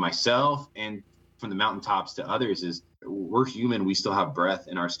shouting to myself and from the mountaintops to others is, we're human. We still have breath,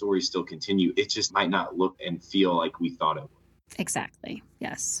 and our stories still continue. It just might not look and feel like we thought it would. Exactly.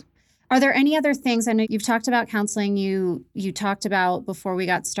 Yes. Are there any other things? I know you've talked about counseling. You talked about before we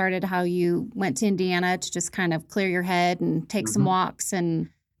got started how you went to Indiana to just kind of clear your head and take some walks and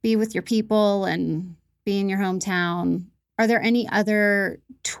be with your people and be in your hometown. Are there any other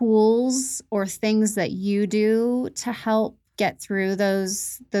tools or things that you do to help get through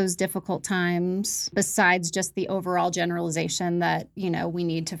those difficult times, besides just the overall generalization that, we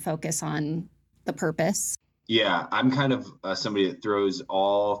need to focus on the purpose? Yeah, I'm kind of somebody that throws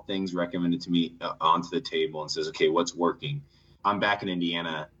all things recommended to me onto the table and says, okay, what's working? I'm back in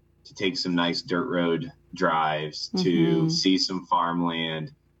Indiana to take some nice dirt road drives, to see some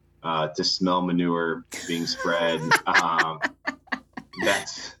farmland, to smell manure being spread.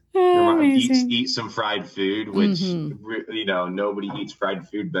 That's eat some fried food, which nobody eats fried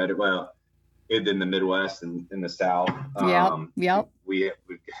food better. Well, in the Midwest and in the South, yep. We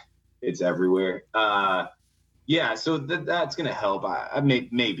it's everywhere. So that's gonna help.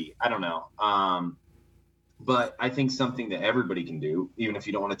 Maybe I don't know. But I think something that everybody can do, even if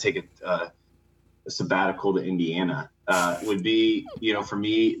you don't want to take a sabbatical to Indiana, would be, for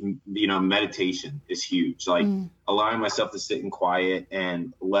me, meditation is huge. Like allowing myself to sit in quiet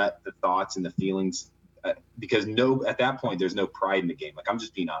and let the thoughts and the feelings, because at that point, there's no pride in the game. Like, I'm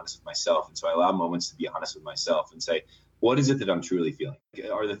just being honest with myself. And so I allow moments to be honest with myself and say, what is it that I'm truly feeling?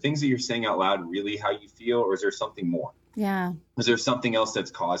 Are the things that you're saying out loud really how you feel? Or is there something more? Yeah. Is there something else that's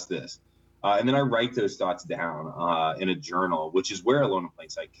caused this? And then I write those thoughts down in a journal, which is where Alone in Plain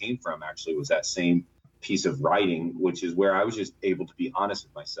Sight came from, actually, was that same piece of writing, which is where I was just able to be honest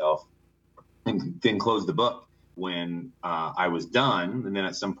with myself and then close the book when I was done. And then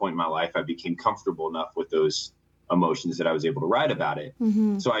at some point in my life, I became comfortable enough with those emotions that I was able to write about it.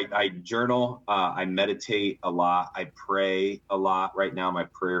 Mm-hmm. So I journal, I meditate a lot, I pray a lot. Right now, my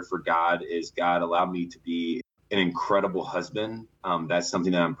prayer for God is, God, allow me to be an incredible husband. That's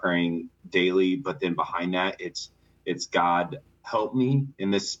something that I'm praying daily. But then behind that, it's God, help me in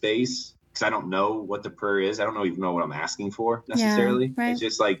this space, because I don't know what the prayer is. I don't even know what I'm asking for necessarily. Yeah, right. It's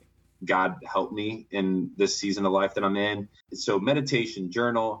just like, God, help me in this season of life that I'm in. So meditation,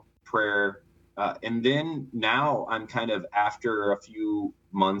 journal, prayer. And then now I'm kind of, after a few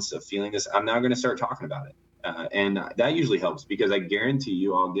months of feeling this, I'm now going to start talking about it. And that usually helps, because I guarantee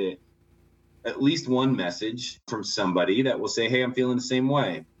you I'll get at least one message from somebody that will say, hey, I'm feeling the same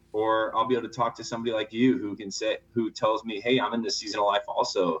way. Or I'll be able to talk to somebody like you who tells me, hey, I'm in this season of life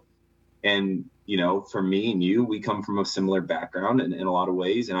also. And, for me and you, we come from a similar background in a lot of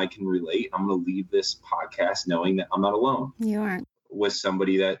ways, and I can relate. I'm going to leave this podcast knowing that I'm not alone. You aren't. With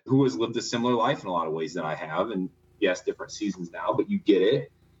somebody who has lived a similar life in a lot of ways that I have. And yes, different seasons now, but you get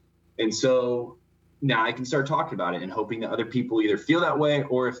it. And so now I can start talking about it and hoping that other people either feel that way,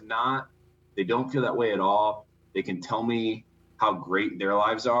 or if not, they don't feel that way at all. They can tell me how great their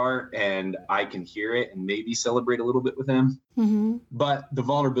lives are, and I can hear it and maybe celebrate a little bit with them. Mm-hmm. But the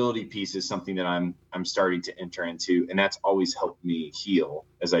vulnerability piece is something that I'm starting to enter into, and that's always helped me heal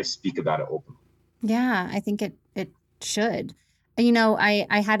as I speak about it openly. Yeah, I think it should.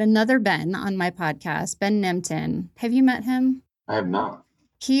 I had another Ben on my podcast, Ben Nimton. Have you met him? I have not.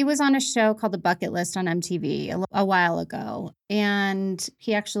 He was on a show called The Bucket List on MTV a while ago. And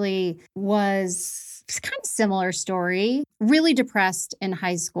he actually was kind of similar story, really depressed in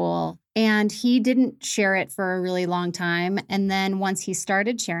high school. And he didn't share it for a really long time. And then once he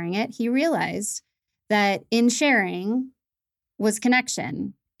started sharing it, he realized that in sharing was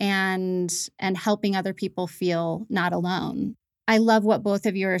connection and helping other people feel not alone. I love what both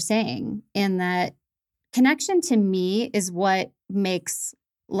of you are saying, in that connection to me is what makes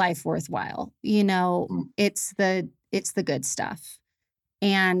life worthwhile. It's the good stuff.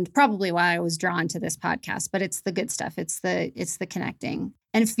 And probably why I was drawn to this podcast, but it's the good stuff. It's the connecting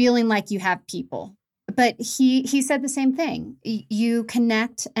and feeling like you have people. But he said the same thing. You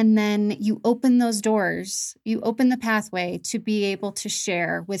connect, and then you open those doors. You open the pathway to be able to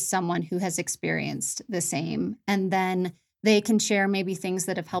share with someone who has experienced the same. And then they can share maybe things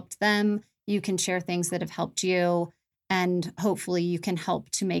that have helped them. You can share things that have helped you. And hopefully you can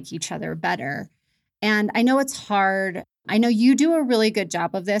help to make each other better. And I know it's hard. I know you do a really good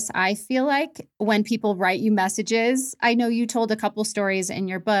job of this. I feel like when people write you messages, I know you told a couple stories in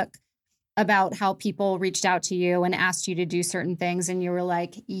your book about how people reached out to you and asked you to do certain things. And you were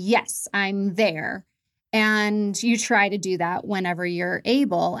like, yes, I'm there. And you try to do that whenever you're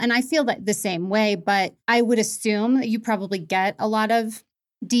able. And I feel that the same way, but I would assume that you probably get a lot of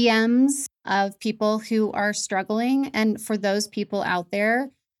DMs of people who are struggling. And for those people out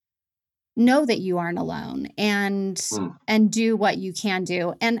there, know that you aren't alone and do what you can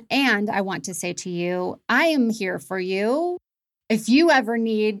do. And I want to say to you, I am here for you. If you ever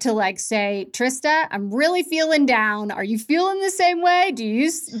need to say, Trista, I'm really feeling down. Are you feeling the same way? Do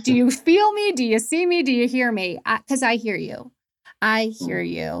you feel me? Do you see me? Do you hear me? Because I hear you. I hear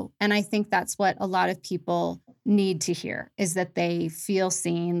you. And I think that's what a lot of people need to hear, is that they feel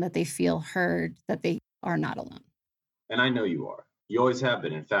seen, that they feel heard, that they are not alone. And I know you are. You always have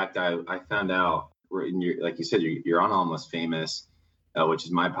been. In fact, I found out, like you said, you're on Almost Famous, which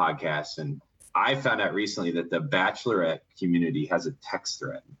is my podcast. And I found out recently that the Bachelorette community has a text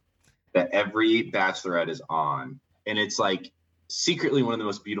thread that every Bachelorette is on. And it's secretly one of the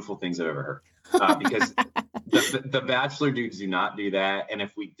most beautiful things I've ever heard. Because the Bachelor dudes do not do that. And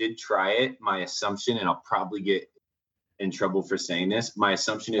if we did try it, my assumption, and I'll probably get in trouble for saying this, my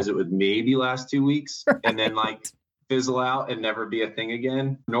assumption is it would maybe last 2 weeks and then fizzle out and never be a thing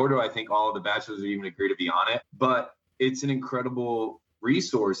again. Nor do I think all of the Bachelors would even agree to be on it. But it's an incredible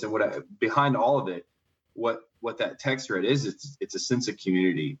resource. And behind all of it, what that text thread is, it's a sense of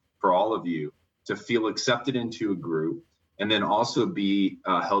community for all of you to feel accepted into a group, and then also be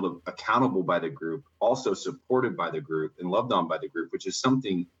held accountable by the group, also supported by the group and loved on by the group, which is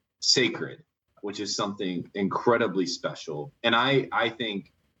something sacred, which is something incredibly special. And I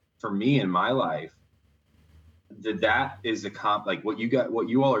think for me in my life, that is what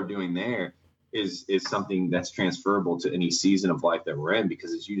you all are doing there is something that's transferable to any season of life that we're in,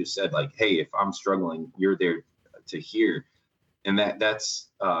 because as you just said, hey, if I'm struggling, you're there to hear. And that's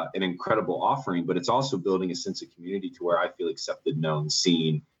an incredible offering, but it's also building a sense of community to where I feel accepted, known,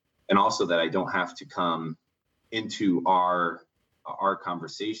 seen, and also that I don't have to come into our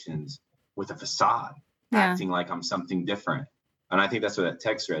conversations with a facade, acting like I'm something different. And I think that's what that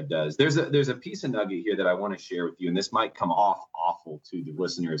text thread does. There's a piece of nugget here that I want to share with you, and this might come off awful to the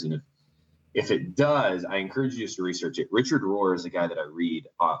listeners. And if it does, I encourage you just to research it. Richard Rohr is a guy that I read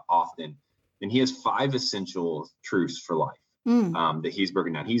often, and he has 5 essential truths for life that he's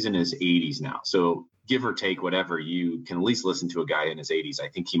broken down. He's in his 80s now. So give or take whatever, you can at least listen to a guy in his 80s. I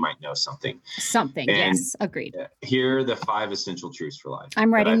think he might know something. And yes, agreed. Here are the 5 essential truths for life.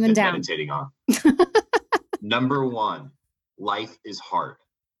 I'm writing them down. Meditating on. Number 1, life is hard.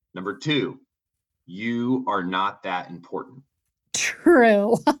 Number 2, you are not that important.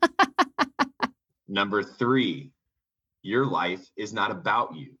 True. Number 3, your life is not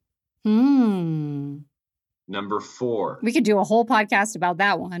about you. Number 4. We could do a whole podcast about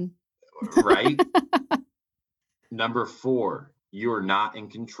that one. Right? Number 4, you are not in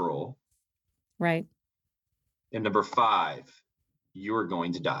control. Right. And number 5, you are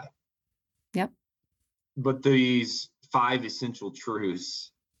going to die. Yep. But these 5 essential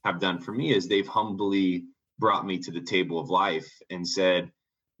truths have done for me is they've humbly brought me to the table of life and said,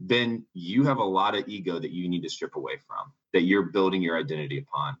 Ben, you have a lot of ego that you need to strip away from, that you're building your identity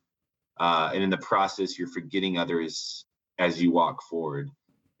upon. And in the process, you're forgetting others as you walk forward.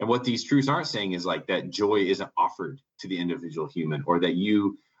 And what these truths aren't saying is like that joy isn't offered to the individual human, or that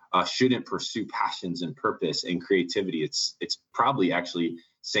you shouldn't pursue passions and purpose and creativity. It's probably actually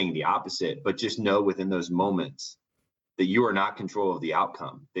saying the opposite, but just know within those moments that you are not in control of the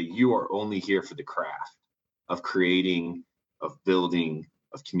outcome, that you are only here for the craft of creating, of building,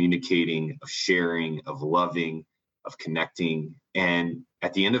 of communicating, of sharing, of loving, of connecting. And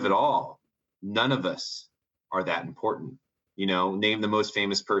at the end of it all, none of us are that important. You know, name the most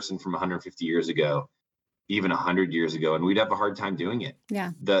famous person from 150 years ago, even 100 years ago, and we'd have a hard time doing it.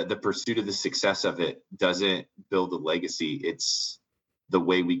 Yeah. The pursuit of the success of it doesn't build a legacy. It's the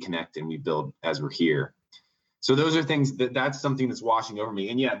way we connect and we build as we're here. So those are things that's something that's washing over me.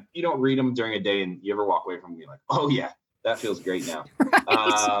 And yeah, you don't read them during a day and you ever walk away from me like, oh yeah, that feels great now.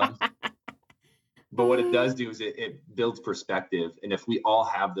 Right. But what it does do is it builds perspective. And if we all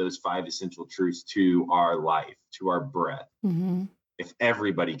have those 5 essential truths to our life, to our breath, if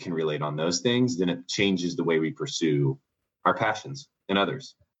everybody can relate on those things, then it changes the way we pursue our passions and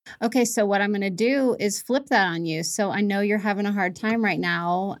others. Okay, so what I'm going to do is flip that on you. So I know you're having a hard time right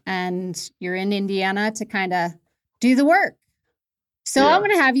now and you're in Indiana to kind of do the work. So I'm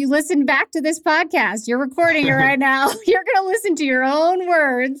going to have you listen back to this podcast. You're recording it right now. You're going to listen to your own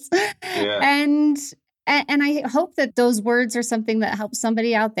words. Yeah. And I hope that those words are something that helps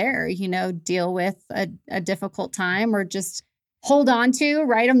somebody out there, you know, deal with a difficult time, or just hold on to,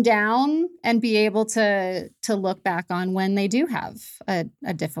 write them down, and be able to look back on when they do have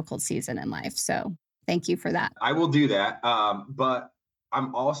a difficult season in life. So thank you for that. I will do that. But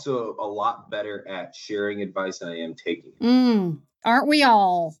I'm also a lot better at sharing advice than I am taking it. Aren't we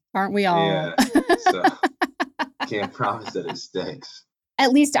all? Yeah. So can't promise that it sticks.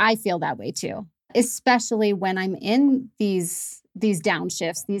 At least I feel that way too, especially when I'm in these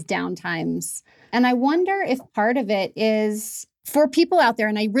downshifts, these downtimes. And I wonder if part of it is for people out there,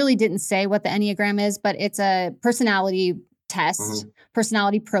 and I really didn't say what the Enneagram is, but it's a personality test,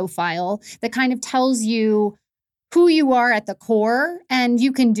 personality profile that kind of tells you who you are at the core, and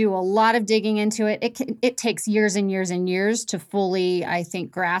you can do a lot of digging into it. It takes years and years and years to fully, I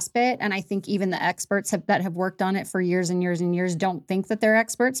think, grasp it. And I think even the experts that have worked on it for years and years and years don't think that they're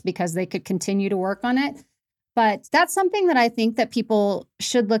experts because they could continue to work on it. But that's something that I think that people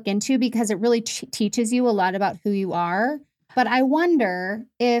should look into because it really teaches you a lot about who you are. But I wonder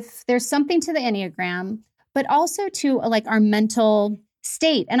if there's something to the Enneagram, but also to like our mental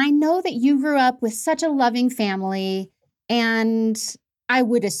state. And I know that you grew up with such a loving family, and I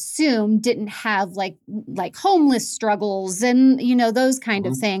would assume didn't have like homeless struggles and, you know, those kind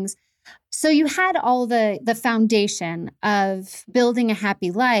of things. So you had all the foundation of building a happy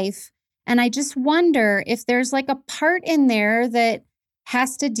life. And I just wonder if there's like a part in there that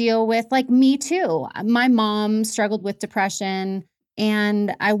has to deal with, like me too. My mom struggled with depression,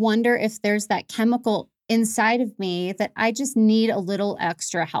 and I wonder if there's that chemical inside of me that I just need a little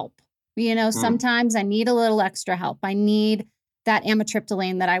extra help. You know, sometimes I need a little extra help. I need that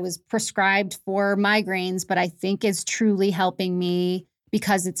amitriptyline that I was prescribed for migraines, but I think is truly helping me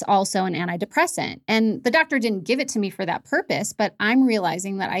because it's also an antidepressant. And the doctor didn't give it to me for that purpose, but I'm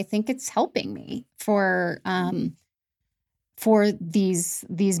realizing that I think it's helping me for these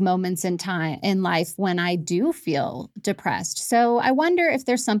moments in time in life when I do feel depressed. So I wonder if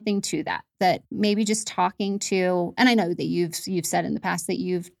there's something to that maybe just talking to, and I know that you've said in the past that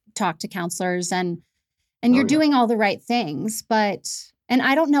you've talked to counselors and you're doing all the right things, but And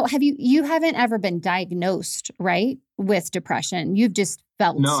I don't know, you haven't ever been diagnosed, right, with depression. You've just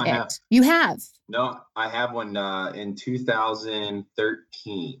felt No, it. I have. You have. No, I have one in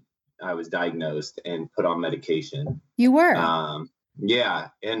 2013. I was diagnosed and put on medication. You were. Yeah.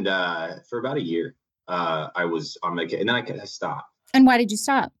 And for about a year, I was on medication, and then I stopped. And why did you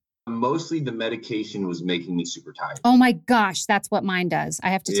stop? Mostly the medication was making me super tired. Oh my gosh, that's what mine does. I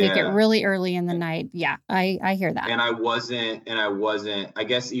have to take it Yeah. really early in the night. Yeah, I hear that. And I wasn't, I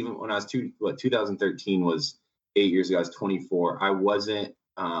guess even when I was 2013 was 8 years ago, I was 24. I wasn't,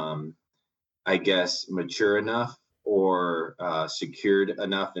 I guess, mature enough or secured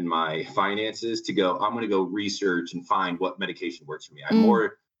enough in my finances to go, I'm going to go research and find what medication works for me. I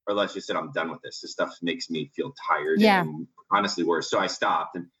more or less just said, I'm done with this. This stuff makes me feel tired and honestly worse. So I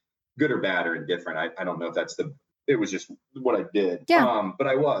stopped, and good or bad or indifferent. I don't know if it was just what I did. Yeah. But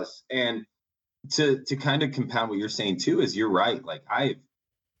I was. And to kind of compound what you're saying too, is you're right. Like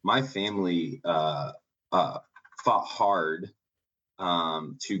my family fought hard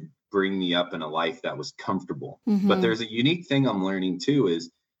to bring me up in a life that was comfortable. Mm-hmm. But there's a unique thing I'm learning too, is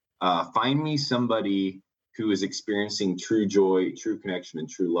find me somebody who is experiencing true joy, true connection, and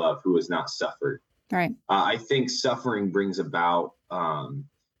true love, who has not suffered. Right. I think suffering brings about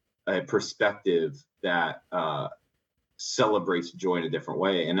a perspective that celebrates joy in a different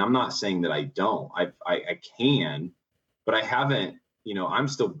way. And I'm not saying that I don't. I can, but I haven't. I'm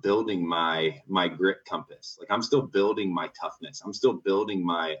still building my grit compass. Like, I'm still building my toughness. I'm still building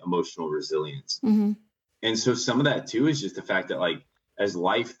my emotional resilience. Mm-hmm. And so some of that too is just the fact that, like, as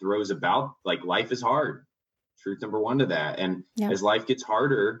life throws about, like, life is hard. Truth number one to that. And as life gets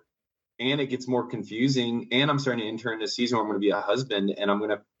harder and it gets more confusing, and I'm starting to enter into a season where I'm going to be a husband, and I'm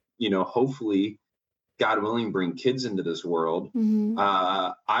going to, hopefully, God willing, bring kids into this world. Mm-hmm.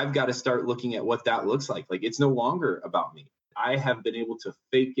 I've got to start looking at what that looks like. Like, it's no longer about me. I have been able to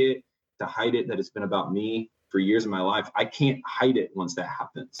fake it, to hide it, that it's been about me for years of my life. I can't hide it once that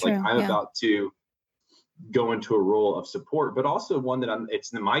happens. True, like, I'm about to go into a role of support, but also one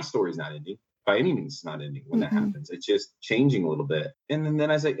that my story's not ending. By any means, it's not ending when that happens. It's just changing a little bit. And then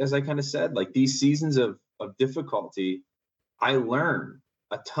as I kind of said, like, these seasons of difficulty, I learn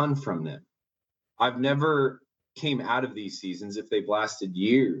a ton from them. I've never came out of these seasons, if they've lasted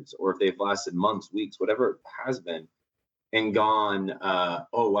years or if they've lasted months, weeks, whatever it has been, and gone,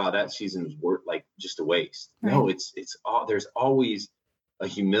 oh wow, that season was like just a waste. Right. No, it's all, there's always a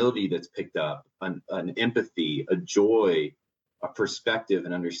humility that's picked up, an empathy, a joy, a perspective,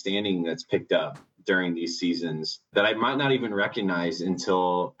 and understanding that's picked up during these seasons that I might not even recognize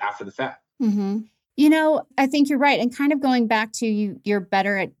until after the fact. Mm-hmm. I think you're right. And kind of going back to you're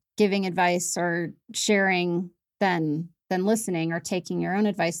better at giving advice or sharing than listening or taking your own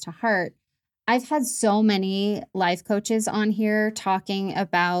advice to heart. I've had so many life coaches on here talking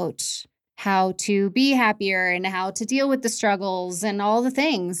about how to be happier and how to deal with the struggles and all the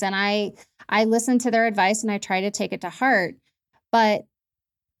things. And I listen to their advice and I try to take it to heart. But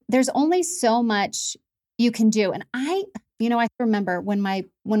there's only so much you can do. And I remember when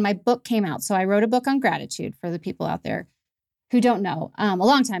my book came out. So I wrote a book on gratitude for the people out there who don't know, a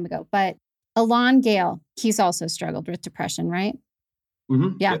long time ago. But Alon Gale, he's also struggled with depression, right?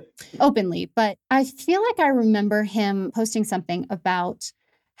 Mm-hmm. Yeah, openly. But I feel like I remember him posting something about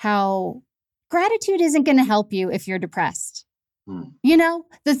how gratitude isn't going to help you if you're depressed. The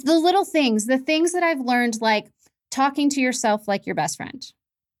little things, the things that I've learned, like talking to yourself like your best friend.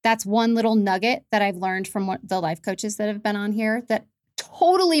 That's one little nugget that I've learned from the life coaches that have been on here that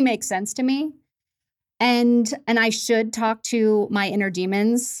totally makes sense to me. And I should talk to my inner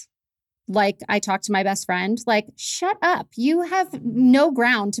demons like I talk to my best friend. Like, shut up. You have no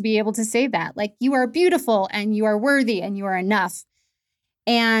ground to be able to say that. Like, you are beautiful and you are worthy and you are enough.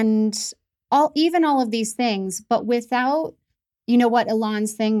 And all of these things, but without, what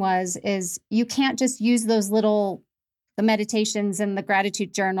Alon's thing is you can't just use the meditations and the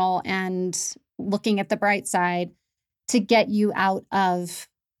gratitude journal and looking at the bright side to get you out of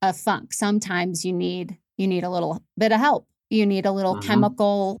a funk. Sometimes you need a little bit of help. You need a little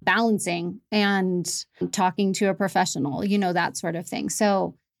chemical balancing and talking to a professional, that sort of thing.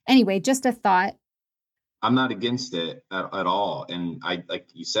 So anyway, just a thought. I'm not against it at all. And I, like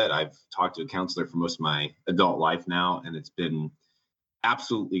you said, I've talked to a counselor for most of my adult life now, and it's been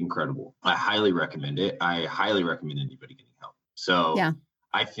absolutely incredible. I highly recommend it. I highly recommend anybody getting help. So yeah.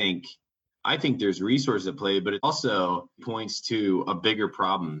 I think there's resources at play, but it also points to a bigger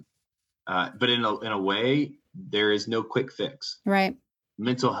problem. But in a way, there is no quick fix. Right.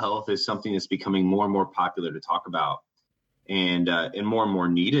 Mental health is something that's becoming more and more popular to talk about, and more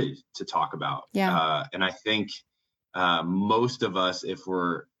needed to talk about. Yeah. And I think most of us, if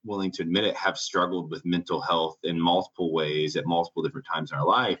we're willing to admit it, have struggled with mental health in multiple ways at multiple different times in our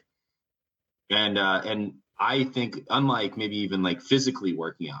life. And I think, unlike maybe even like physically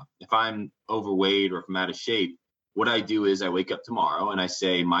working out, if I'm overweight or if I'm out of shape, what I do is I wake up tomorrow and I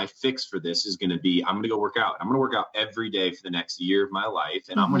say, my fix for this is going to be, I'm going to go work out. I'm going to work out every day for the next year of my life,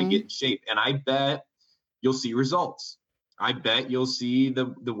 and I'm going to get in shape. And I bet you'll see results. I bet you'll see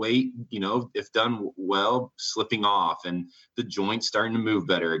the weight, if done well, slipping off, and the joints starting to move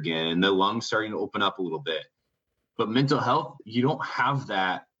better again, and the lungs starting to open up a little bit. But mental health, you don't have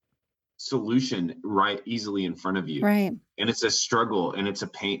that solution right easily in front of you. Right. And it's a struggle, and it's a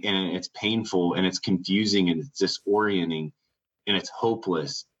pain, and it's painful, and it's confusing, and it's disorienting, and it's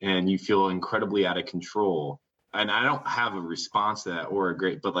hopeless, and you feel incredibly out of control. And I don't have a response to that or a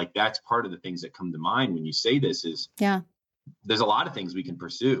great, but like, that's part of the things that come to mind when you say this is, there's a lot of things we can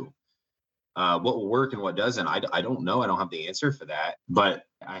pursue. What will work and what doesn't, I don't know. I don't have the answer for that, but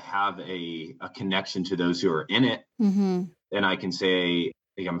I have a connection to those who are in it. And I can say,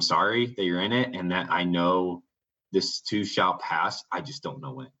 hey, I'm sorry that you're in it, and that I know this too shall pass. I just don't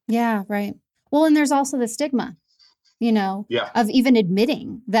know when. Yeah, right. Well, and there's also the stigma, of even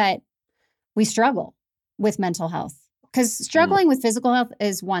admitting that we struggle with mental health, because struggling with physical health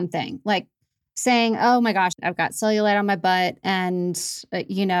is one thing. Like saying, oh my gosh, I've got cellulite on my butt, and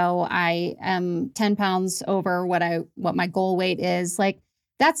I am 10 pounds over what my goal weight is. Like,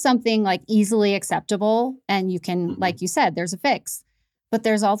 that's something like easily acceptable, and you can, like you said, there's a fix. But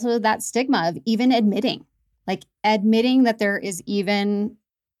there's also that stigma of even admitting that there is even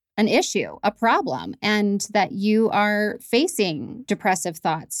an issue, a problem, and that you are facing depressive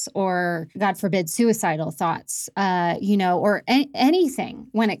thoughts or, God forbid, suicidal thoughts, or anything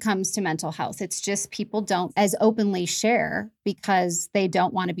when it comes to mental health. It's just people don't as openly share because they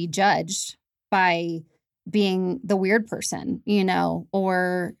don't want to be judged by being the weird person,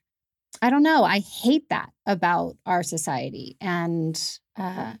 or I don't know. I hate that about our society. And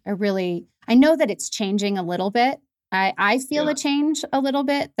I know that it's changing a little bit. I feel a change a little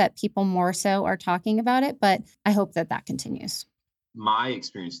bit, that people more so are talking about it, but I hope that continues. My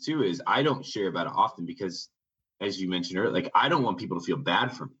experience too is I don't share about it often because, as you mentioned earlier, like, I don't want people to feel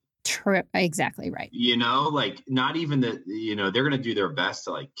bad for me. True. Exactly right. Like, not even that, they're going to do their best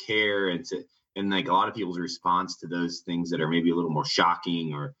to like care and like a lot of people's response to those things that are maybe a little more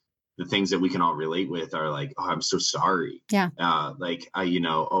shocking, or the things that we can all relate with, are like, oh, I'm so sorry. Yeah.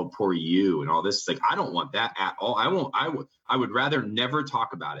 Oh, poor you, and all this. Like, I don't want that at all. I would rather never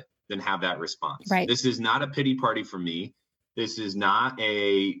talk about it than have that response. Right. This is not a pity party for me. This is not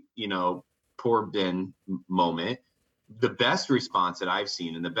a, poor Ben moment. The best response that I've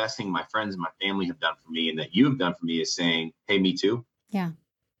seen, and the best thing my friends and my family have done for me, and that you have done for me, is saying, hey, me too. Yeah.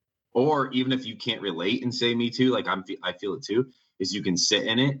 Or even if you can't relate and say me too, like I feel it too, is you can sit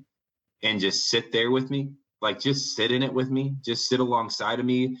in it and just sit there with me. Like, just sit in it with me, just sit alongside of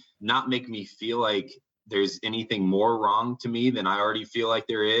me, not make me feel like there's anything more wrong to me than I already feel like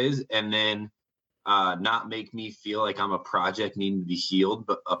there is. And then not make me feel like I'm a project needing to be healed,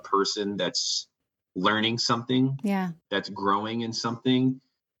 but a person that's learning something, that's growing in something,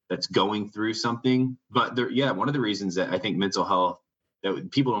 that's going through something. But one of the reasons that I think mental health, that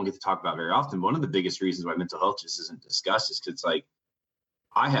people don't get to talk about very often, one of the biggest reasons why mental health just isn't discussed is because it's like,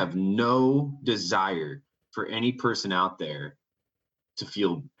 I have no desire for any person out there to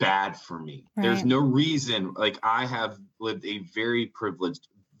feel bad for me. Right. There's no reason. Like, I have lived a very privileged,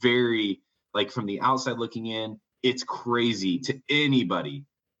 very, like, from the outside looking in, it's crazy to anybody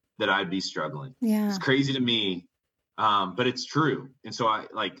that I'd be struggling. Yeah. It's crazy to me. But it's true. And so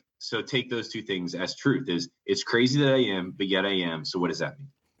so take those two things as truth. Is it's crazy that I am, but yet I am. So what does that mean?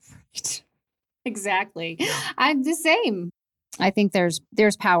 Right. Exactly. I'm the same. I think there's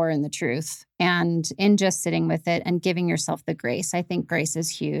power in the truth, and in just sitting with it and giving yourself the grace. I think grace is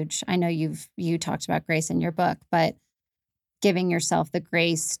huge. I know you talked about grace in your book, but giving yourself the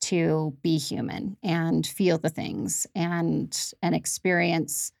grace to be human and feel the things and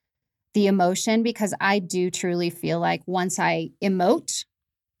experience the emotion, because I do truly feel like once I emote,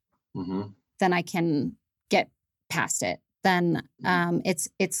 then I can get past it. Then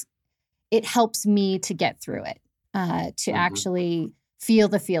it helps me to get through it. To actually feel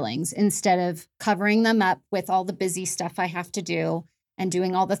the feelings instead of covering them up with all the busy stuff I have to do and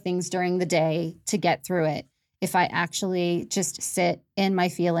doing all the things during the day to get through it. If I actually just sit in my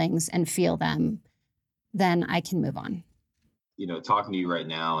feelings and feel them, then I can move on. Talking to you right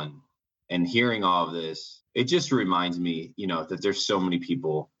now and hearing all of this, it just reminds me, that there's so many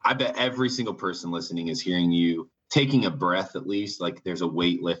people. I bet every single person listening is hearing you taking a breath, at least, like there's a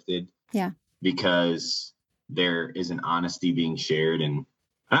weight lifted. Yeah. Because there is an honesty being shared. And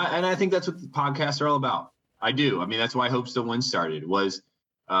I think that's what the podcasts are all about. I do. I mean, that's why Hope Still Wins started, was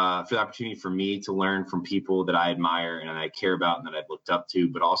for the opportunity for me to learn from people that I admire and I care about and that I've looked up to,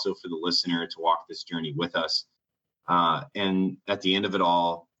 but also for the listener to walk this journey with us. And at the end of it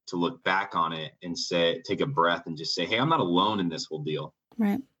all, to look back on it and say, take a breath and just say, hey, I'm not alone in this whole deal.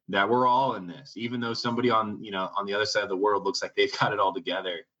 Right. That we're all in this, even though somebody on the other side of the world looks like they've got it all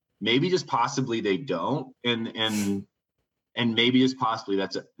together. Maybe just possibly they don't. And maybe just possibly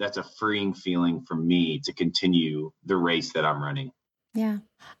that's a freeing feeling for me to continue the race that I'm running. Yeah.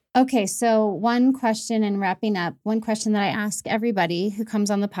 Okay. So one question and wrapping up, one question that I ask everybody who comes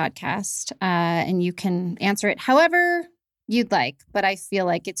on the podcast, and you can answer it however you'd like, but I feel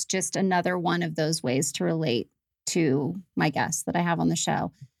like it's just another one of those ways to relate to my guests that I have on the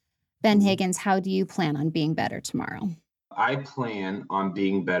show. Ben Higgins, how do you plan on being better tomorrow? I plan on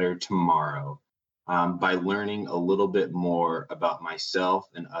being better tomorrow by learning a little bit more about myself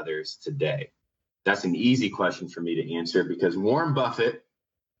and others today. That's an easy question for me to answer because Warren Buffett,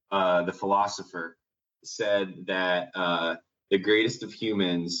 the philosopher, said that the greatest of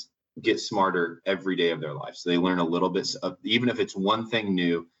humans get smarter every day of their life. So they learn a little bit, even if it's one thing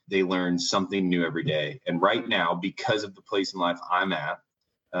new, they learn something new every day. And right now, because of the place in life I'm at,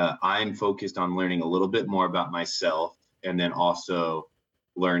 I'm focused on learning a little bit more about myself and then also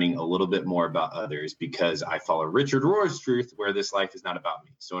learning a little bit more about others because I follow Richard Rohr's truth where this life is not about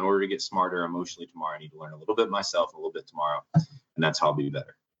me. So in order to get smarter emotionally tomorrow, I need to learn a little bit myself, a little bit tomorrow, and that's how I'll be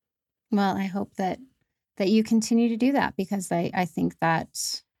better. Well, I hope that you continue to do that because I think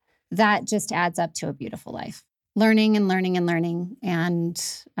that just adds up to a beautiful life. Learning and learning and learning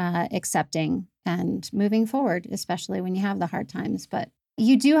and accepting and moving forward, especially when you have the hard times. But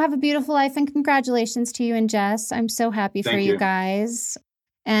you do have a beautiful life, and congratulations to you and Jess. I'm so happy for you guys.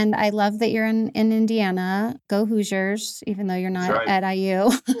 And I love that you're in Indiana. Go Hoosiers, even though you're not at IU.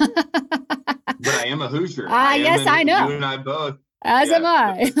 But I am a Hoosier. Yes, I know. You and I both. As am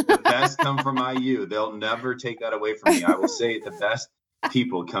I. The best come from IU. They'll never take that away from me. I will say the best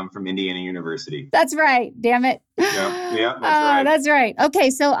people come from Indiana University. That's right. Damn it. Yeah, that's right. That's right.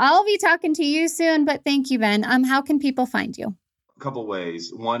 Okay, so I'll be talking to you soon, but thank you, Ben. How can people find you? A couple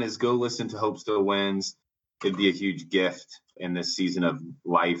ways. One is go listen to Hope Still Wins. It'd be a huge gift in this season of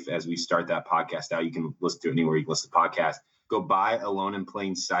life as we start that podcast out. You can listen to it anywhere you can listen to podcasts. Go buy Alone in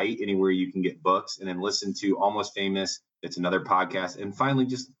Plain Sight anywhere you can get books, and then listen to Almost Famous. It's another podcast. And finally,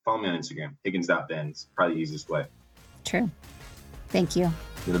 just follow me on Instagram, Higgins.Ben. It's probably the easiest way. True. Thank you.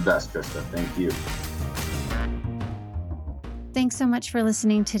 You're the best, Krista. Thank you. Thanks so much for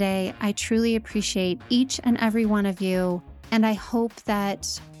listening today. I truly appreciate each and every one of you. And I hope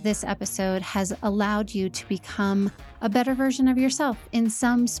that this episode has allowed you to become a better version of yourself in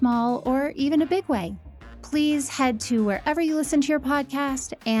some small or even a big way. Please head to wherever you listen to your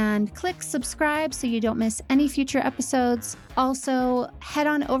podcast and click subscribe so you don't miss any future episodes. Also, head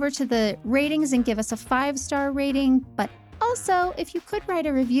on over to the ratings and give us a 5-star rating. But also, if you could write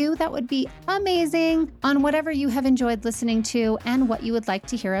a review, that would be amazing on whatever you have enjoyed listening to and what you would like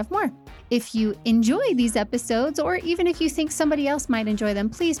to hear of more. If you enjoy these episodes, or even if you think somebody else might enjoy them,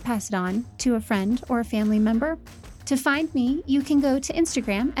 please pass it on to a friend or a family member. To find me, you can go to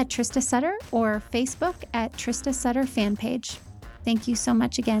Instagram at Trista Sutter or Facebook at Trista Sutter fan page. Thank you so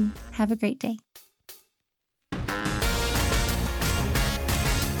much again. Have a great day.